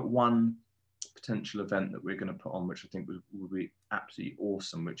 we've only got one potential event that we're going to put on, which I think would be absolutely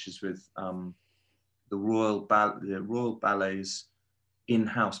awesome, which is with the Royal Ballet's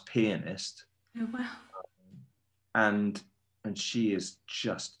in-house pianist. Oh wow! And she is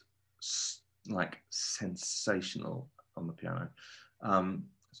just like sensational on the piano.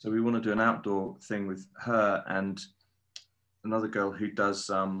 So we want to do an outdoor thing with her and another girl who does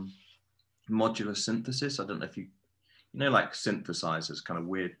modular synthesis. I don't know if you know, like synthesizers, kind of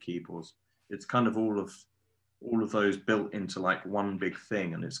weird keyboards. It's kind of all of those built into like one big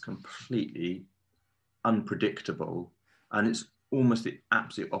thing, and it's completely unpredictable, and it's almost the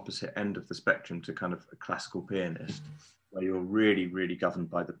absolute opposite end of the spectrum to kind of a classical pianist, where you're really, really governed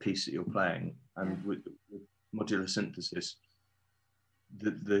by the piece that you're playing. And with modular synthesis,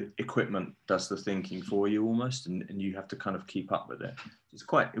 the equipment does the thinking for you almost, and you have to kind of keep up with it.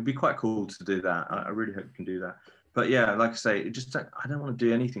 It'd be quite cool to do that. I really hope you can do that. But yeah, like I say, I don't want to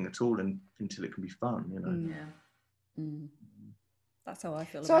do anything at all until it can be fun, you know. That's how I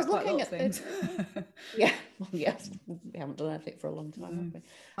feel so about quite a lot of things. Yes, we haven't done anything for a long time, have we?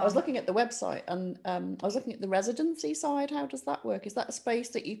 I was looking at the website, and I was looking at the residency side. How does that work? Is that a space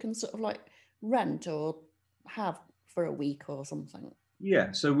that you can sort of like rent or have for a week or something?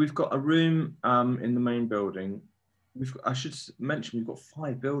 Yeah, so we've got a room in the main building. I should mention we've got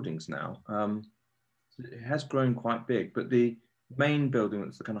 5 buildings now. So it has grown quite big, but the main building,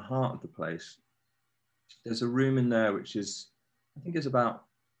 that's the kind of heart of the place, there's a room in there which is, I think it's about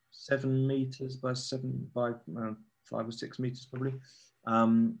 7 meters by 5 or 6 meters probably.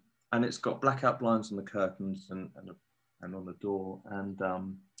 and it's got blackout blinds on the curtains and on the door, and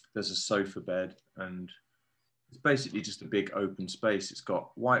there's a sofa bed, and it's basically just a big open space. It's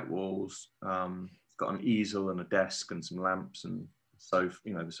got white walls, it's got an easel and a desk and some lamps and sofa,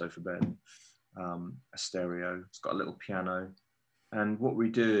 the sofa bed, a stereo. It's got a little piano, and what we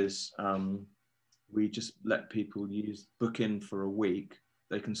do is we just let people book in for a week.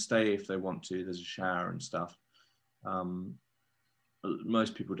 They can stay if they want to. There's a shower and stuff.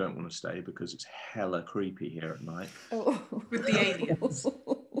 Most people don't want to stay because it's hella creepy here at night. Oh. With the aliens.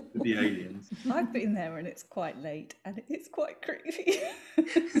 With the aliens. I've been there and it's quite late and it's quite creepy.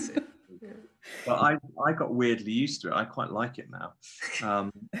 But I got weirdly used to it. I quite like it now.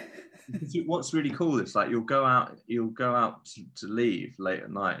 What's really cool is like you'll go out to leave late at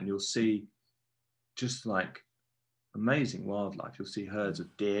night and you'll see just like amazing wildlife. You'll see herds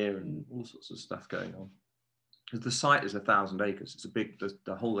of deer and all sorts of stuff going on. Because the site is 1,000 acres. It's a big,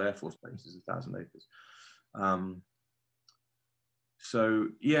 the whole Air Force Base is 1,000 acres. So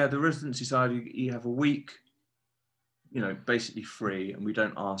yeah, the residency side, you have a week, basically free, and we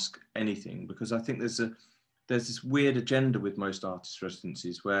don't ask anything, because I think there's this weird agenda with most artist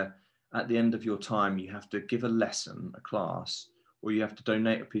residencies where at the end of your time, you have to give a lesson, a class, or you have to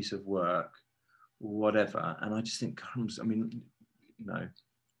donate a piece of work or whatever. And I just think,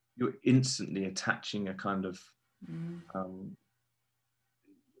 you're instantly attaching a kind of a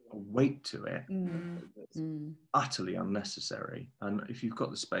weight to it that's utterly unnecessary. And if you've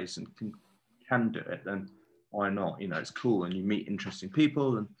got the space and can do it, then why not? It's cool, and you meet interesting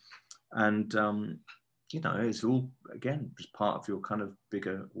people, and it's all, again, just part of your kind of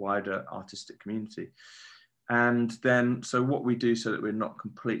bigger, wider artistic community. And then, so what we do so that we're not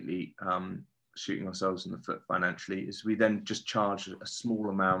completely shooting ourselves in the foot financially is we then just charge a small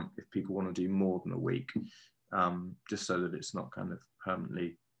amount if people want to do more than a week, just so that it's not kind of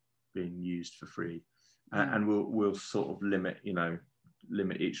permanently being used for free. And we'll sort of limit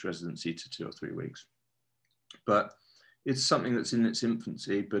each residency to 2 or 3 weeks. But it's something that's in its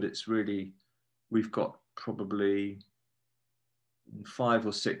infancy, but it's really, we've got probably 5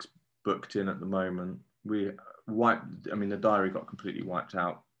 or 6 booked in at the moment. The diary got completely wiped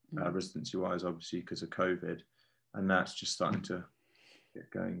out residency wise, obviously, because of COVID, and that's just starting to get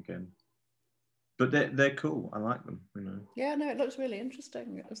going again. But they're cool. I like them. Yeah, no, it looks really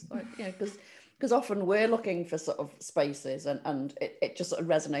interesting. It's like, because often we're looking for sort of spaces, and it just sort of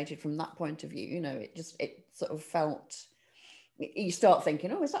resonated from that point of view. It sort of felt, you start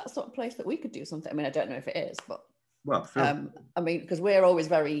thinking, oh, is that the sort of place that we could do something? I mean, I don't know if it is, but because we're always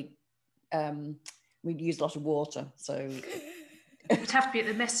very, we use a lot of water, so it would have to be at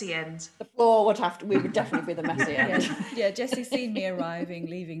the messy end. The floor we would definitely be the messy end. Yeah, Jessie's seen me arriving,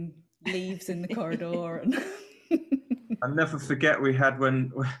 leaving leaves in the corridor. And I'll never forget, we had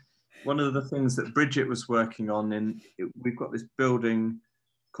one of the things that Bridget was working on we've got this building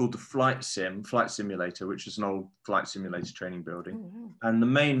called the Flight Simulator, which is an old flight simulator training building. Oh, wow. And the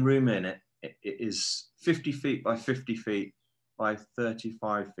main room in it is 50 feet by 50 feet by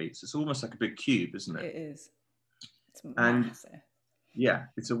 35 feet. So it's almost like a big cube, isn't it? It is. It's massive. Yeah,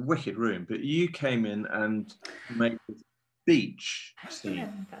 it's a wicked room. But you came in and made this beach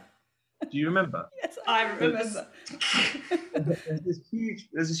scene. Do you remember? Yes, I remember.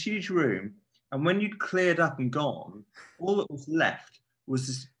 There's this huge room, and when you'd cleared up and gone, all that was left was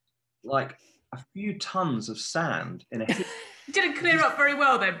this, like, a few tons of sand in a heap. You didn't clear up very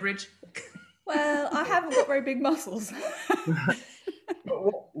well then, Bridge. Well, I haven't got very big muscles. But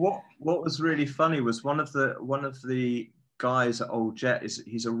what was really funny was one of the guys at Old Jet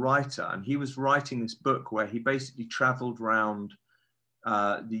he's a writer, and he was writing this book where he basically travelled around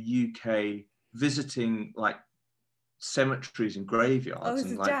the UK visiting like cemeteries and graveyards. Oh, this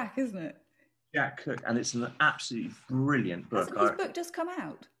is Jack, isn't it? Jack Cook, and it's an absolutely brilliant book. Hasn't his book just come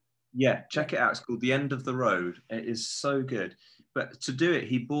out? Yeah, check it out. It's called The End of the Road. It is so good. But to do it,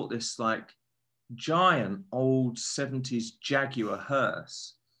 he bought this like giant old 70s Jaguar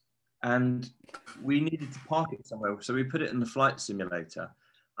hearse, and we needed to park it somewhere. So we put it in the flight simulator,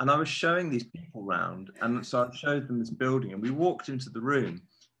 and I was showing these people around, and so I showed them this building, and we walked into the room,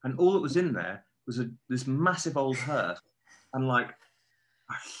 and all that was in there was this massive old hearse and like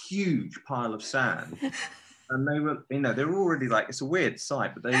a huge pile of sand. And they were, they were already like, it's a weird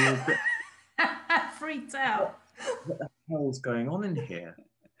sight, but they were a bit freaked out. What the hell's going on in here?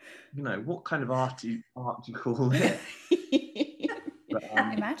 What kind of art do you call it? But,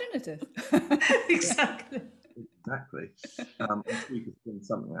 imaginative. Exactly. I'm sure you could spin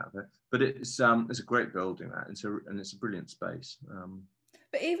something out of it. But it's a great building, that. It's a brilliant space.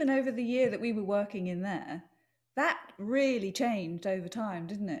 But even over the year that we were working in there, that really changed over time,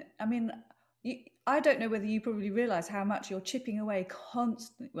 didn't it? I mean, I don't know whether you probably realise how much you're chipping away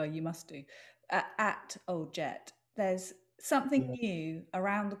constantly. Well, you must do at Old Jet. There's something new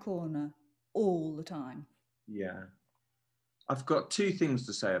around the corner all the time. Yeah. I've got two things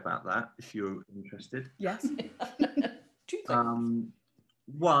to say about that, if you're interested. Yes. Two things.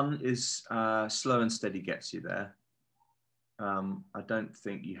 One is slow and steady gets you there. I don't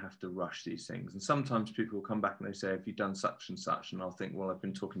think you have to rush these things. And sometimes people will come back and they say, have you done such and such? And I'll think, well, I've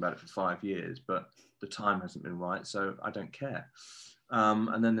been talking about it for 5 years, but the time hasn't been right, so I don't care.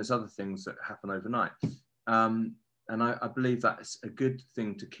 And then there's other things that happen overnight. And I believe that's a good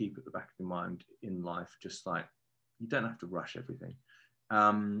thing to keep at the back of your mind in life, just like you don't have to rush everything.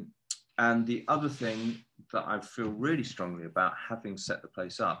 And the other thing that I feel really strongly about having set the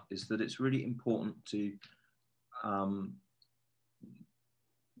place up is that it's really important to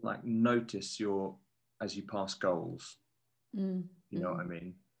like notice as you pass goals. You know what I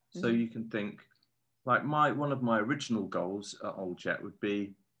mean? So you can think like one of my original goals at Old Jet would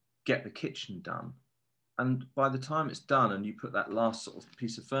be get the kitchen done. And by the time it's done and you put that last sort of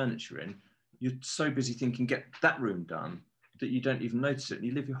piece of furniture in, you're so busy thinking get that room done that you don't even notice it. And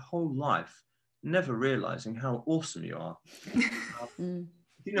you live your whole life never realizing how awesome you are. You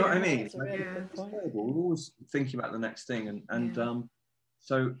know what I mean? It's terrible. We're always thinking about the next thing.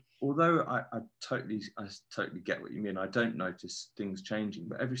 So although I totally get what you mean, I don't notice things changing,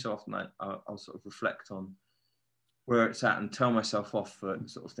 but every so often I'll sort of reflect on where it's at and tell myself off for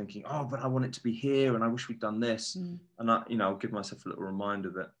sort of thinking, oh, but I want it to be here and I wish we'd done this. And I'll give myself a little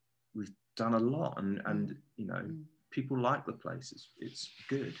reminder that we've done a lot and people like the place. It's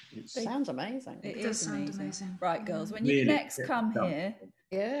good. It sounds amazing. It does sound amazing. Right, girls, when you Really next come here,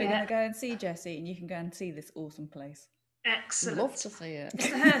 Yeah. we're going to go and see Jessie and you can go and see this awesome place. Excellent. Love to see it.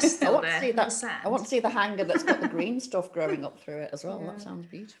 Is the hearse still there? I want to see the hanger that's got the green stuff growing up through it as well. That sounds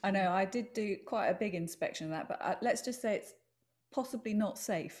beautiful. I know, I did do quite a big inspection of that, but let's just say it's possibly not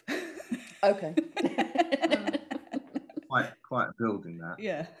safe. Okay. quite a building, that.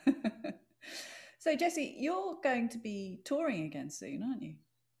 Yeah. So Jessie, you're going to be touring again soon, aren't you?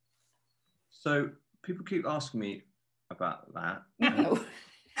 So people keep asking me about that.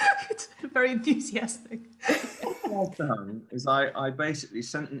 It's very enthusiastic. What I've done is I basically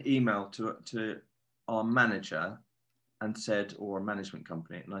sent an email to our manager and said, or a management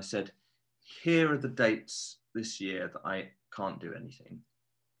company, and I said, here are the dates this year that I can't do anything.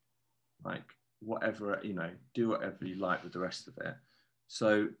 Like whatever, do whatever you like with the rest of it.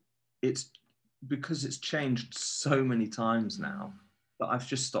 So it's because it's changed so many times now that I've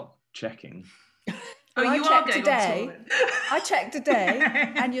just stopped checking. Oh, you are going today. On tour. I checked today,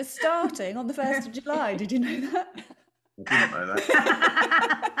 and you're starting on the 1st of July. Did you know that? I didn't know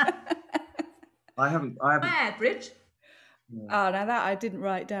that. I haven't. Where, Bridge? Yeah. Oh, now that I didn't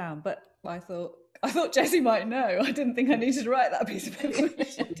write down, but I thought Jessie might know. I didn't think I needed to write that piece of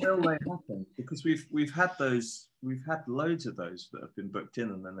information. Will they happen? Because we've had loads of those that have been booked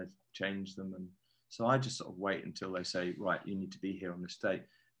in, and then they've changed them, and so I just sort of wait until they say, right, you need to be here on this date.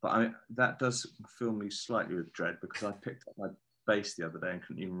 But that does fill me slightly with dread because I picked up my bass the other day and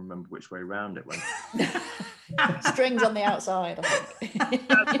couldn't even remember which way round it went. Strings on the outside,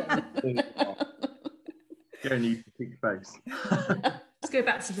 I think. Go and use the pick bass. Let's go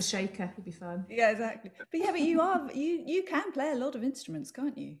back to the shaker. It'll be fun. Yeah, exactly. But you can play a lot of instruments,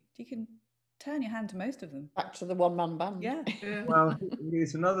 can't you? You can turn your hand to most of them. Back to the one-man band. Yeah. Well,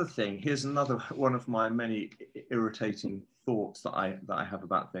 here's another thing. Here's another one of my many irritating thoughts that I have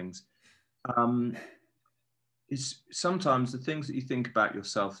about things. Is sometimes the things that you think about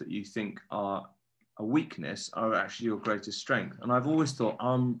yourself that you think are a weakness are actually your greatest strength. And I've always thought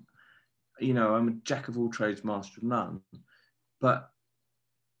I'm a jack of all trades, master of none. But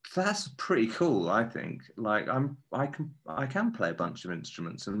that's pretty cool, I think. Like I can play a bunch of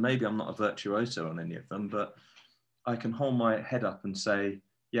instruments, and maybe I'm not a virtuoso on any of them, but I can hold my head up and say,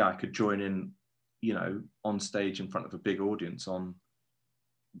 yeah, I could join in, on stage in front of a big audience on,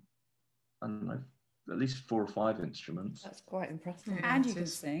 I don't know, at least 4 or 5 instruments. That's quite impressive. And you can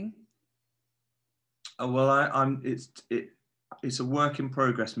sing. Oh well, it's a work in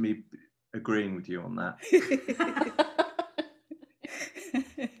progress. Me agreeing with you on that.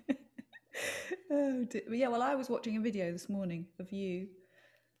 Oh dear. Yeah, well, I was watching a video this morning of you,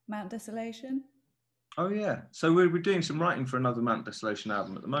 Mount Desolation. Oh yeah, so we're doing some writing for another Mount Desolation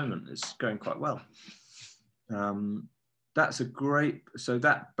album at the moment. It's going quite well. That's a great. So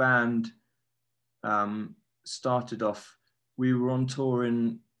that band started off. We were on tour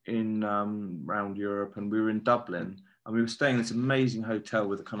in around Europe, and we were in Dublin, and we were staying in this amazing hotel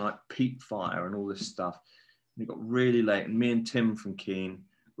with a kind of like peat fire and all this stuff. it got really late, and me and Tim from Quin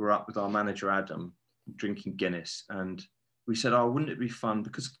were up with our manager Adam drinking Guinness, and we said, oh, wouldn't it be fun,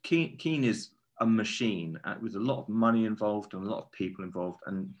 because Quin is a machine with a lot of money involved and a lot of people involved,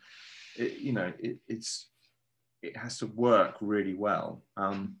 and it has to work really well.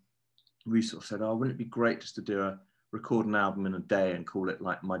 We sort of said, oh, wouldn't it be great just to record an album in a day and call it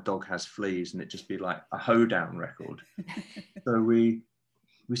like My Dog Has Fleas, and it just be like a hoedown record. So we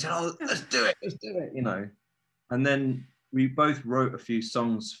said, oh, let's do it, you know. And then we both wrote a few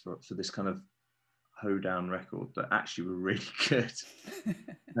songs for this kind of hoedown record that actually were really good.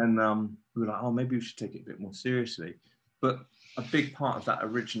 And we were like, oh, maybe we should take it a bit more seriously. But a big part of that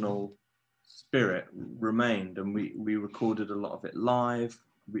original spirit remained, and we recorded a lot of it live.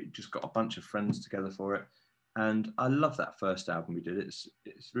 We just got a bunch of friends together for it. And I love that first album we did. It's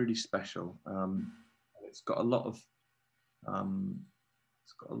really special. It's got a lot of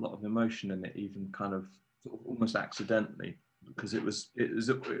emotion in it, even kind of sort of almost accidentally, because it was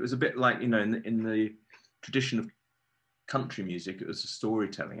a bit like, you know, in the tradition of country music, it was a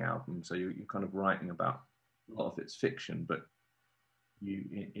storytelling album. So you're kind of writing about a lot of it's fiction, but you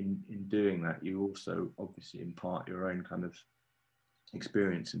in doing that, you also obviously impart your own kind of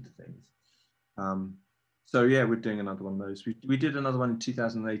experience into things. So yeah, we're doing another one of those. We did another one in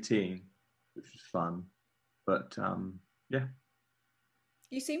 2018, which was fun, but yeah.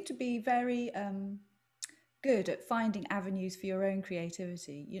 You seem to be very good at finding avenues for your own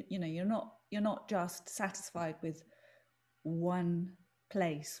creativity. You know, you're not just satisfied with one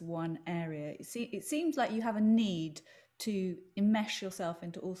place, one area. It seems like you have a need to enmesh yourself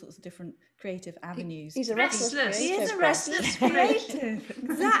into all sorts of different creative avenues. He's a restless creative. He is a restless creative.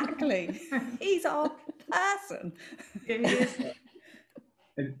 Exactly. He's our person.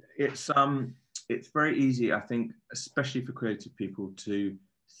 It's very easy, I think, especially for creative people, to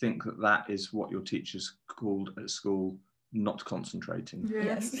think that is what your teachers called at school not concentrating.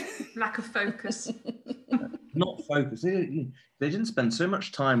 Yes. Lack of focus. Not focus. They didn't spend so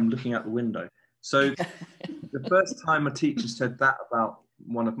much time looking out the window. So the first time a teacher said that about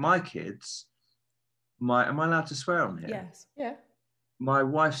one of my kids, am I allowed to swear on here? Yes. Yeah. My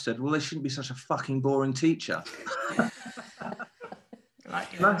wife said, well, they shouldn't be such a fucking boring teacher.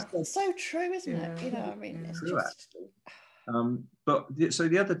 It's so true, isn't it? You know, I mean, it's true, just... So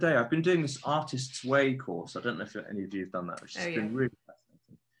the other day, I've been doing this Artist's Way course. I don't know if any of you have done that, which has been really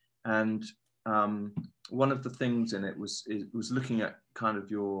fascinating. And one of the things in it was looking at kind of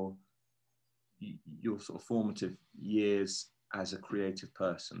your sort of formative years as a creative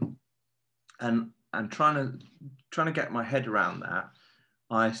person, and trying to get my head around that.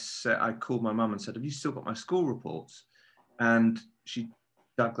 I called my mum and said, have you still got my school reports? And she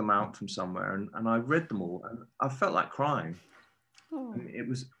dug them out from somewhere, and I read them all, and I felt like crying. I mean, it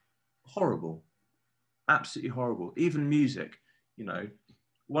was horrible, absolutely horrible. Even music, you know,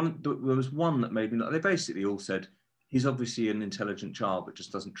 there was one that made me, they basically all said, he's obviously an intelligent child, but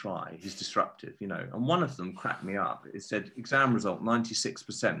just doesn't try. He's disruptive, you know. And one of them cracked me up. It said, exam result,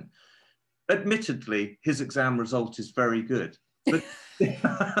 96%. Admittedly, his exam result is very good, but,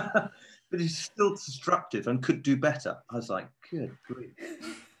 but he's still disruptive and could do better. I was like, good grief.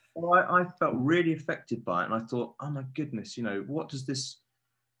 Well, I felt really affected by it. And I thought, oh my goodness, you know, what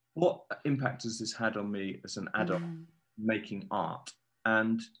impact has this had on me as an adult making art?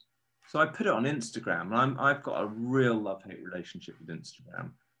 And so I put it on Instagram, and I've got a real love-hate relationship with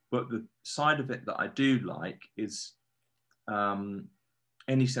Instagram. But the side of it that I do like is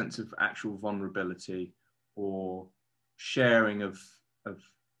any sense of actual vulnerability or sharing of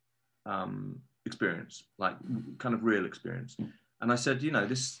experience, like kind of real experience. And I said, you know,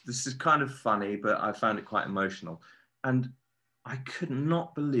 this is kind of funny, but I found it quite emotional. And I could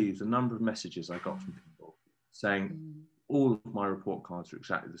not believe the number of messages I got from people saying all of my report cards are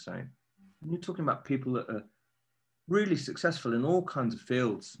exactly the same. And you're talking about people that are really successful in all kinds of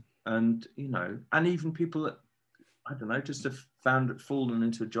fields, and, you know, and even people that, I don't know, just have fallen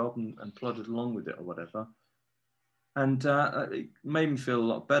into a job and plodded along with it or whatever. And it made me feel a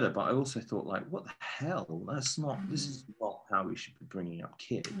lot better, but I also thought, like, what the hell? This is not how we should be bringing up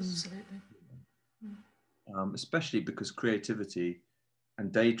kids. Absolutely. Especially because creativity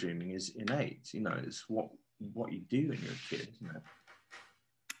and daydreaming is innate. You know, it's what you do when you're a kid, isn't it?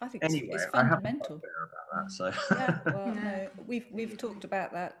 I think it's fundamental. About that, so. Yeah, well, no, we've talked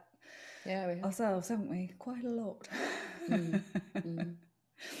about that ourselves, haven't we? Quite a lot.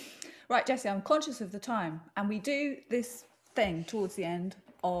 Right, Jessie, I'm conscious of the time, and we do this thing towards the end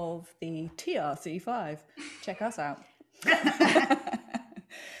of the TRC5. Check us out.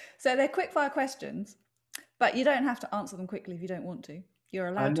 So they're quickfire questions, but you don't have to answer them quickly if you don't want to. You're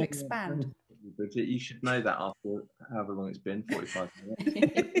allowed to expand. Bridget. You should know that after however long it's been, 45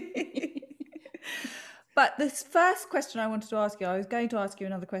 minutes. But this first question I wanted to ask you, I was going to ask you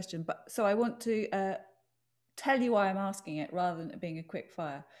another question, but so I want to tell you why I'm asking it rather than it being a quick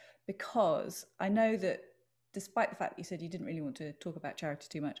fire, because I know that despite the fact that you said you didn't really want to talk about charity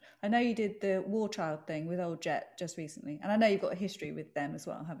too much, I know you did the War Child thing with Old Jet just recently, and I know you've got a history with them as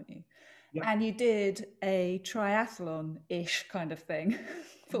well, haven't you? Yep. And you did a triathlon-ish kind of thing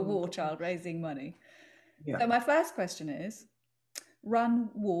for War Child, raising money. Yeah. So my first question is, run,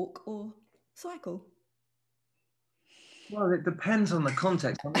 walk, or cycle? Well, it depends on the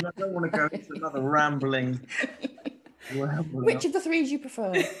context. I mean, I don't want to go into another rambling. Which of the three do you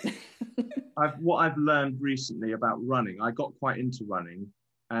prefer? What I've learned recently about running, I got quite into running,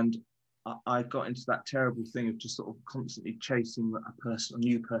 and I got into that terrible thing of just sort of constantly chasing a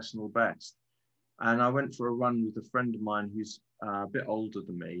new personal best. And I went for a run with a friend of mine who's a bit older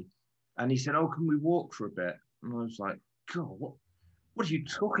than me, and he said, "Oh, can we walk for a bit?" And I was like, "God, what are you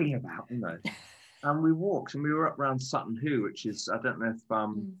talking about?" You know. And we walked, and we were up around Sutton Hoo, which is, I don't know if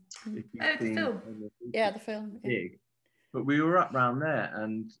you've seen the film. Yeah, the film. Big, but we were up round there,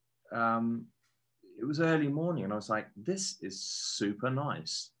 and it was early morning, and I was like, "This is super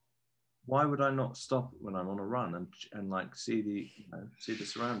nice. Why would I not stop when I'm on a run and like see the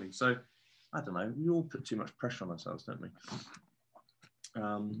surroundings?" So I don't know. We all put too much pressure on ourselves, don't we?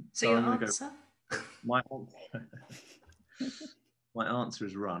 So your answer? My answer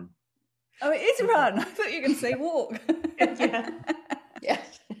is run. Oh, it is run. I thought you were going to say walk. Yeah.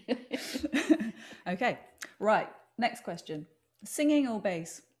 Yes. Okay, right. Next question. Singing or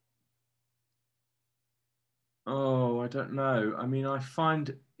bass? Oh, I don't know. I mean, I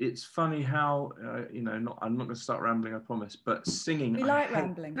find it's funny how, I'm not going to start rambling, I promise, but singing. We like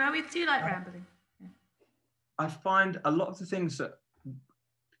rambling. No, we do like rambling. I find a lot of the things that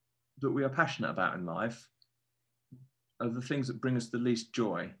we are passionate about in life are the things that bring us the least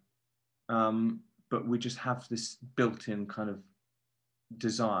joy. But we just have this built-in kind of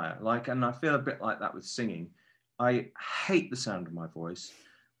desire. And I feel a bit like that with singing. I hate the sound of my voice.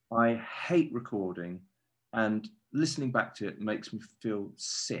 I hate recording, and listening back to it makes me feel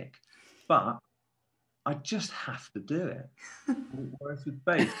sick. But I just have to do it. Whereas with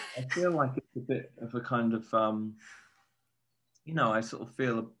bass, I feel like it's a bit of a kind of, I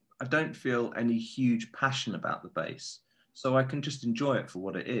don't feel any huge passion about the bass. So I can just enjoy it for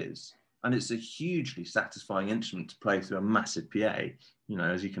what it is. And it's a hugely satisfying instrument to play through a massive PA,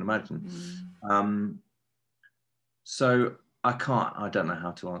 as you can imagine. So I don't know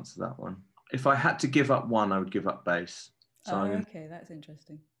how to answer that one. If I had to give up one, I would give up bass. So okay, that's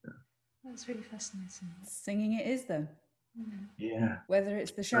interesting. Yeah. That's really fascinating. Singing it is then. Yeah. Whether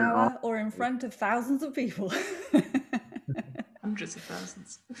it's the shower or in front of thousands of people. Hundreds of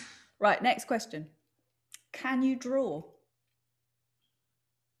thousands. Right, next question. Can you draw?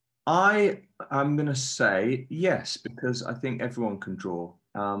 I am going to say yes, because I think everyone can draw.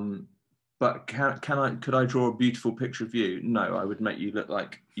 But could I draw a beautiful picture of you? No, I would make you look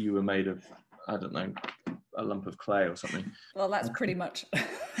like you were made of, I don't know, a lump of clay or something. Well, that's pretty much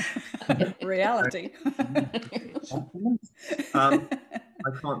reality. I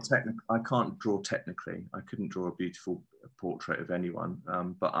can't draw technically. I couldn't draw a beautiful portrait of anyone.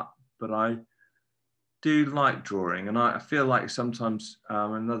 But I do like drawing, and I feel like sometimes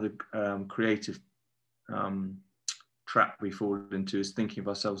another creative trap we fall into is thinking of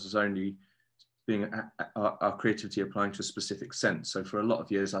ourselves as only being our creativity applying to a specific sense. So for a lot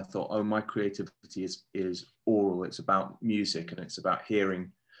of years I thought, oh, my creativity is oral, it's about music and it's about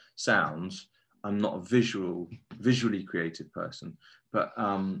hearing sounds. I'm not a visually creative person, but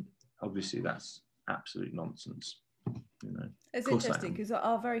obviously that's absolute nonsense. It's interesting because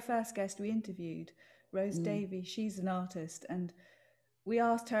our very first guest we interviewed, Rose Davey, she's an artist, and we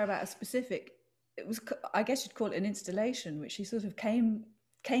asked her about a specific, it was, I guess you'd call it an installation, which she sort of came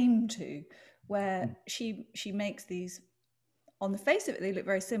to, where she makes these, on the face of it they look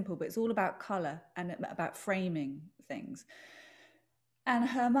very simple, but it's all about colour and about framing things. And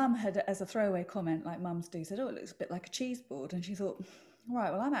her mum had, as a throwaway comment, like mums do, said, "Oh, it looks a bit like a cheese board." And she thought,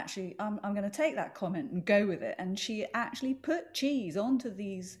 right, well, I'm going to take that comment and go with it. And she actually put cheese onto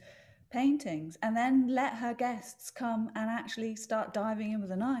these paintings and then let her guests come and actually start diving in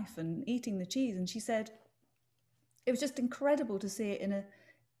with a knife and eating the cheese. And she said it was just incredible to see it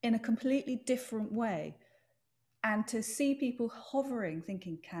in a completely different way, and to see people hovering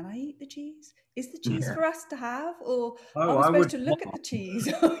thinking, can I eat the cheese? Is the cheese for us to have, or are we supposed to look at the cheese?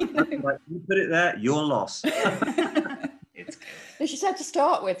 Like, you put it there, you're lost. It's And she said to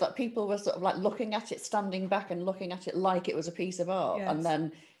start with that people were sort of like looking at it, standing back and looking at it like it was a piece of art. Yes. And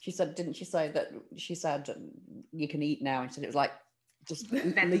then she said, didn't she say that she said you can eat now? And she said it was like just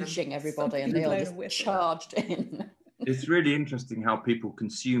leashing everybody, and they all just charged in. It's really interesting how people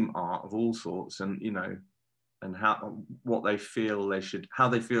consume art of all sorts, and you know, and how they feel they should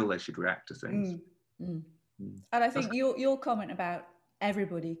react to things. And I think your comment about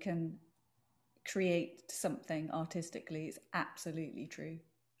everybody can create something artistically is absolutely true.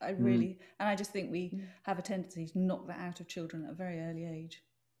 And I just think we have a tendency to knock that out of children at a very early age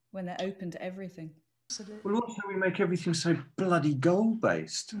when they're open to everything. Well, also we make everything so bloody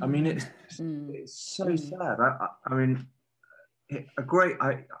goal-based. I mean, it's so sad. I mean,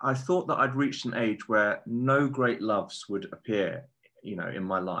 I thought that I'd reached an age where no great loves would appear, you know, in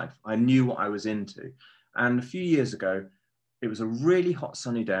my life. I knew what I was into. And a few years ago, it was a really hot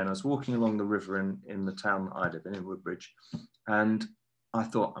sunny day, and I was walking along the river in the town I live in Woodbridge, and I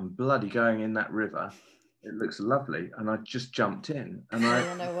thought, I'm bloody going in that river. It looks lovely, and I just jumped in. And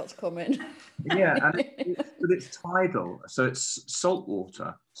I know what's coming. Yeah, and but it's tidal, so it's salt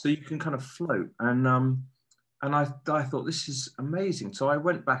water, so you can kind of float. And I thought, this is amazing. So I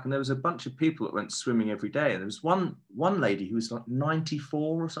went back, and there was a bunch of people that went swimming every day, and there was one lady who was like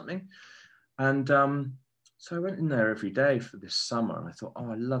 94 or something, and so I went in there every day for this summer, and I thought, oh,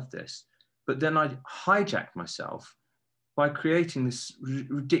 I love this. But then I hijacked myself by creating this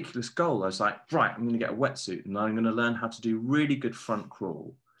ridiculous goal. I was like, right, I'm going to get a wetsuit, and I'm going to learn how to do really good front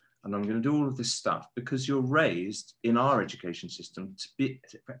crawl, and I'm going to do all of this stuff, because you're raised in our education system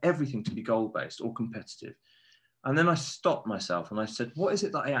for everything to be goal-based or competitive. And then I stopped myself and I said, what is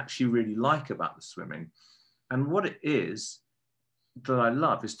it that I actually really like about the swimming? And what it is that I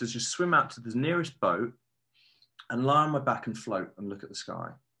love is to just swim out to the nearest boat and lie on my back and float and look at the sky.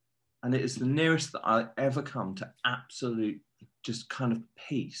 And it is the nearest that I ever come to absolute just kind of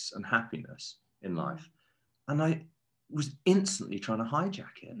peace and happiness in life. And I was instantly trying to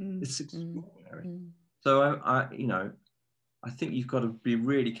hijack it. It's extraordinary. So I think you've got to be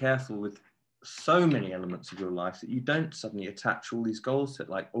really careful with so many elements of your life that you don't suddenly attach all these goals to it.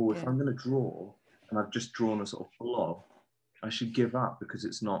 Like, oh, if I'm going to draw and I've just drawn a sort of blob, I should give up because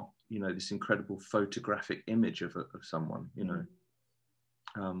it's not, you know, this incredible photographic image of someone, you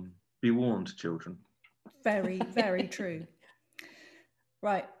know. Be warned, children. Very, very true.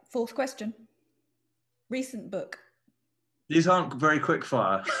 Right, fourth question. Recent book. These aren't very quick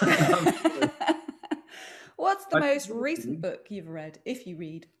fire. What's the most recent book you've read, if you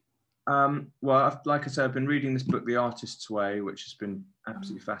read? Well, like I said, I've been reading this book, The Artist's Way, which has been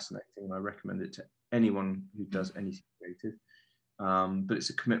absolutely fascinating, and I recommend it to anyone who does anything creative. But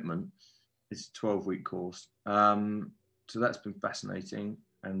it's a commitment. It's a 12-week course. So that's been fascinating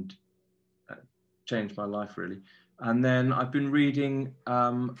and changed my life, really. And then I've been reading,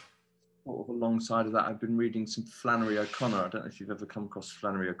 sort of alongside of that, I've been reading some Flannery O'Connor. I don't know if you've ever come across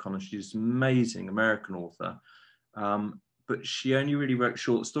Flannery O'Connor. She's an amazing American author. But she only really wrote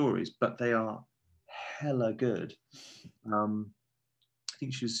short stories, but they are hella good. I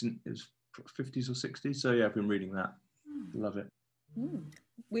think she was in his 50s or 60s. So yeah, I've been reading that. Love it.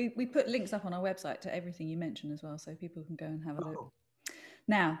 We put links up on our website to everything you mentioned as well, so people can go and have a look.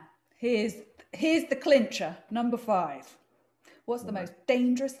 Now, here's the clincher, number 5. What's the most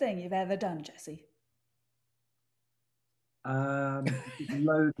dangerous thing you've ever done, Jesse?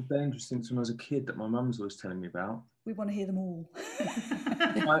 Loads of dangerous things when I was a kid that my mum's always telling me about. We want to hear them all.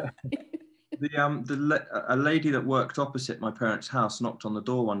 A lady that worked opposite my parents' house knocked on the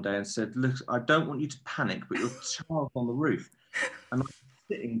door one day and said, look, I don't want you to panic, but your child's on the roof. And I'm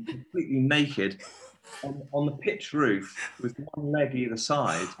sitting completely naked on the pitch roof with one leg either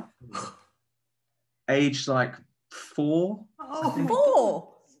side, aged like 4.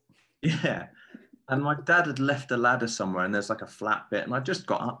 Oh, 4? Yeah. And my dad had left a ladder somewhere, and there's like a flat bit, and I just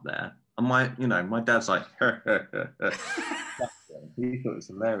got up there, and my dad's like, he thought it was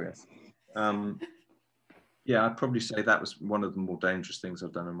hilarious. Yeah, I'd probably say that was one of the more dangerous things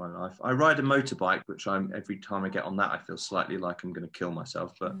I've done in my life. I ride a motorbike, which every time I get on that, I feel slightly like I'm going to kill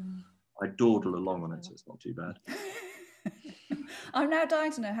myself, but I dawdle along on it, so it's not too bad. I'm now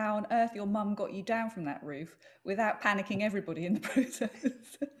dying to know how on earth your mum got you down from that roof without panicking everybody in the process.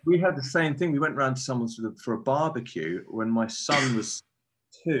 We had the same thing. We went round to someone's for a barbecue when my son was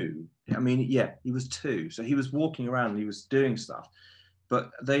 2. I mean, yeah, he was 2. So he was walking around and he was doing stuff.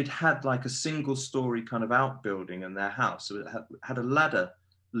 But they'd had like a single story kind of outbuilding in their house. So it had a ladder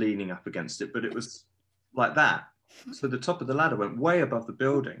leaning up against it, but it was like that. So the top of the ladder went way above the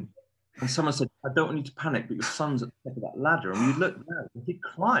building. And someone said, I don't want you to panic, but your son's at the top of that ladder. And we looked down, and he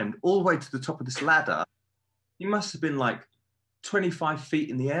climbed all the way to the top of this ladder. He must have been like 25 feet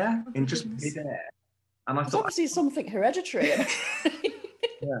in the air, Oh, in just goodness. mid-air. And I It's thought, obviously something hereditary.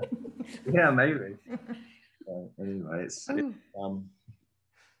 yeah, maybe. So anyway, it's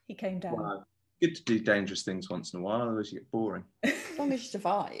He came down. well, good to do dangerous things once in a while, otherwise you get boring. As long as you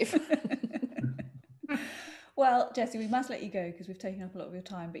survive. Well, Jessie, we must let you go because we've taken up a lot of your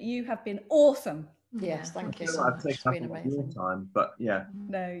time, but you have been awesome. Yes, thank you. so I've much. taken It's up been a lot of your amazing. time, but yeah,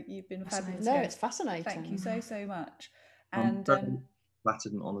 No, you've been fabulous. No, guest. it's fascinating. Thank you so much. I'm And very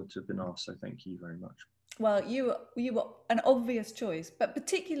flattered and honoured to have been asked, so thank you very much. well, you were an obvious choice, but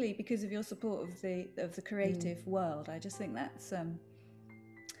particularly because of your support of the creative world. I just think that's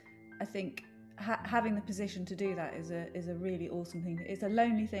I think having the position to do that is a really awesome thing. It's a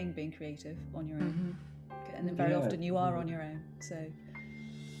lonely thing being creative on your own, and then very often you are on your own. So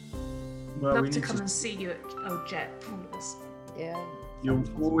Well, Love to come and see you at Old Jet, all of us. Yeah. you're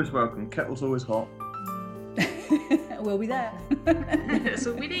always welcome. Kettle's always hot. we'll be there. That's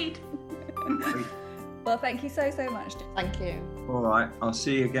all we need. Well, thank you so much. Thank you. All right, I'll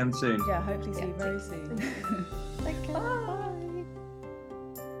see you again soon. Yeah, hopefully see you very soon. Take care. Bye.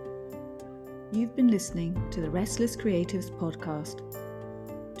 You've been listening to the Restless Creatives podcast.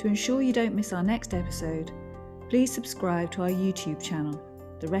 To ensure you don't miss our next episode, please subscribe to our YouTube channel,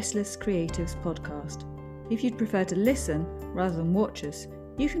 the Restless Creatives podcast. If you'd prefer to listen rather than watch us,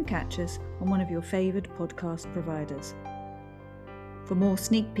 you can catch us on one of your favoured podcast providers. For more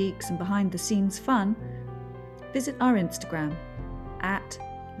sneak peeks and behind the scenes fun, visit our Instagram at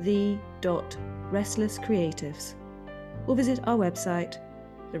the.restlesscreatives or visit our website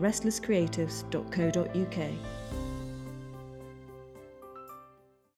therestlesscreatives.co.uk.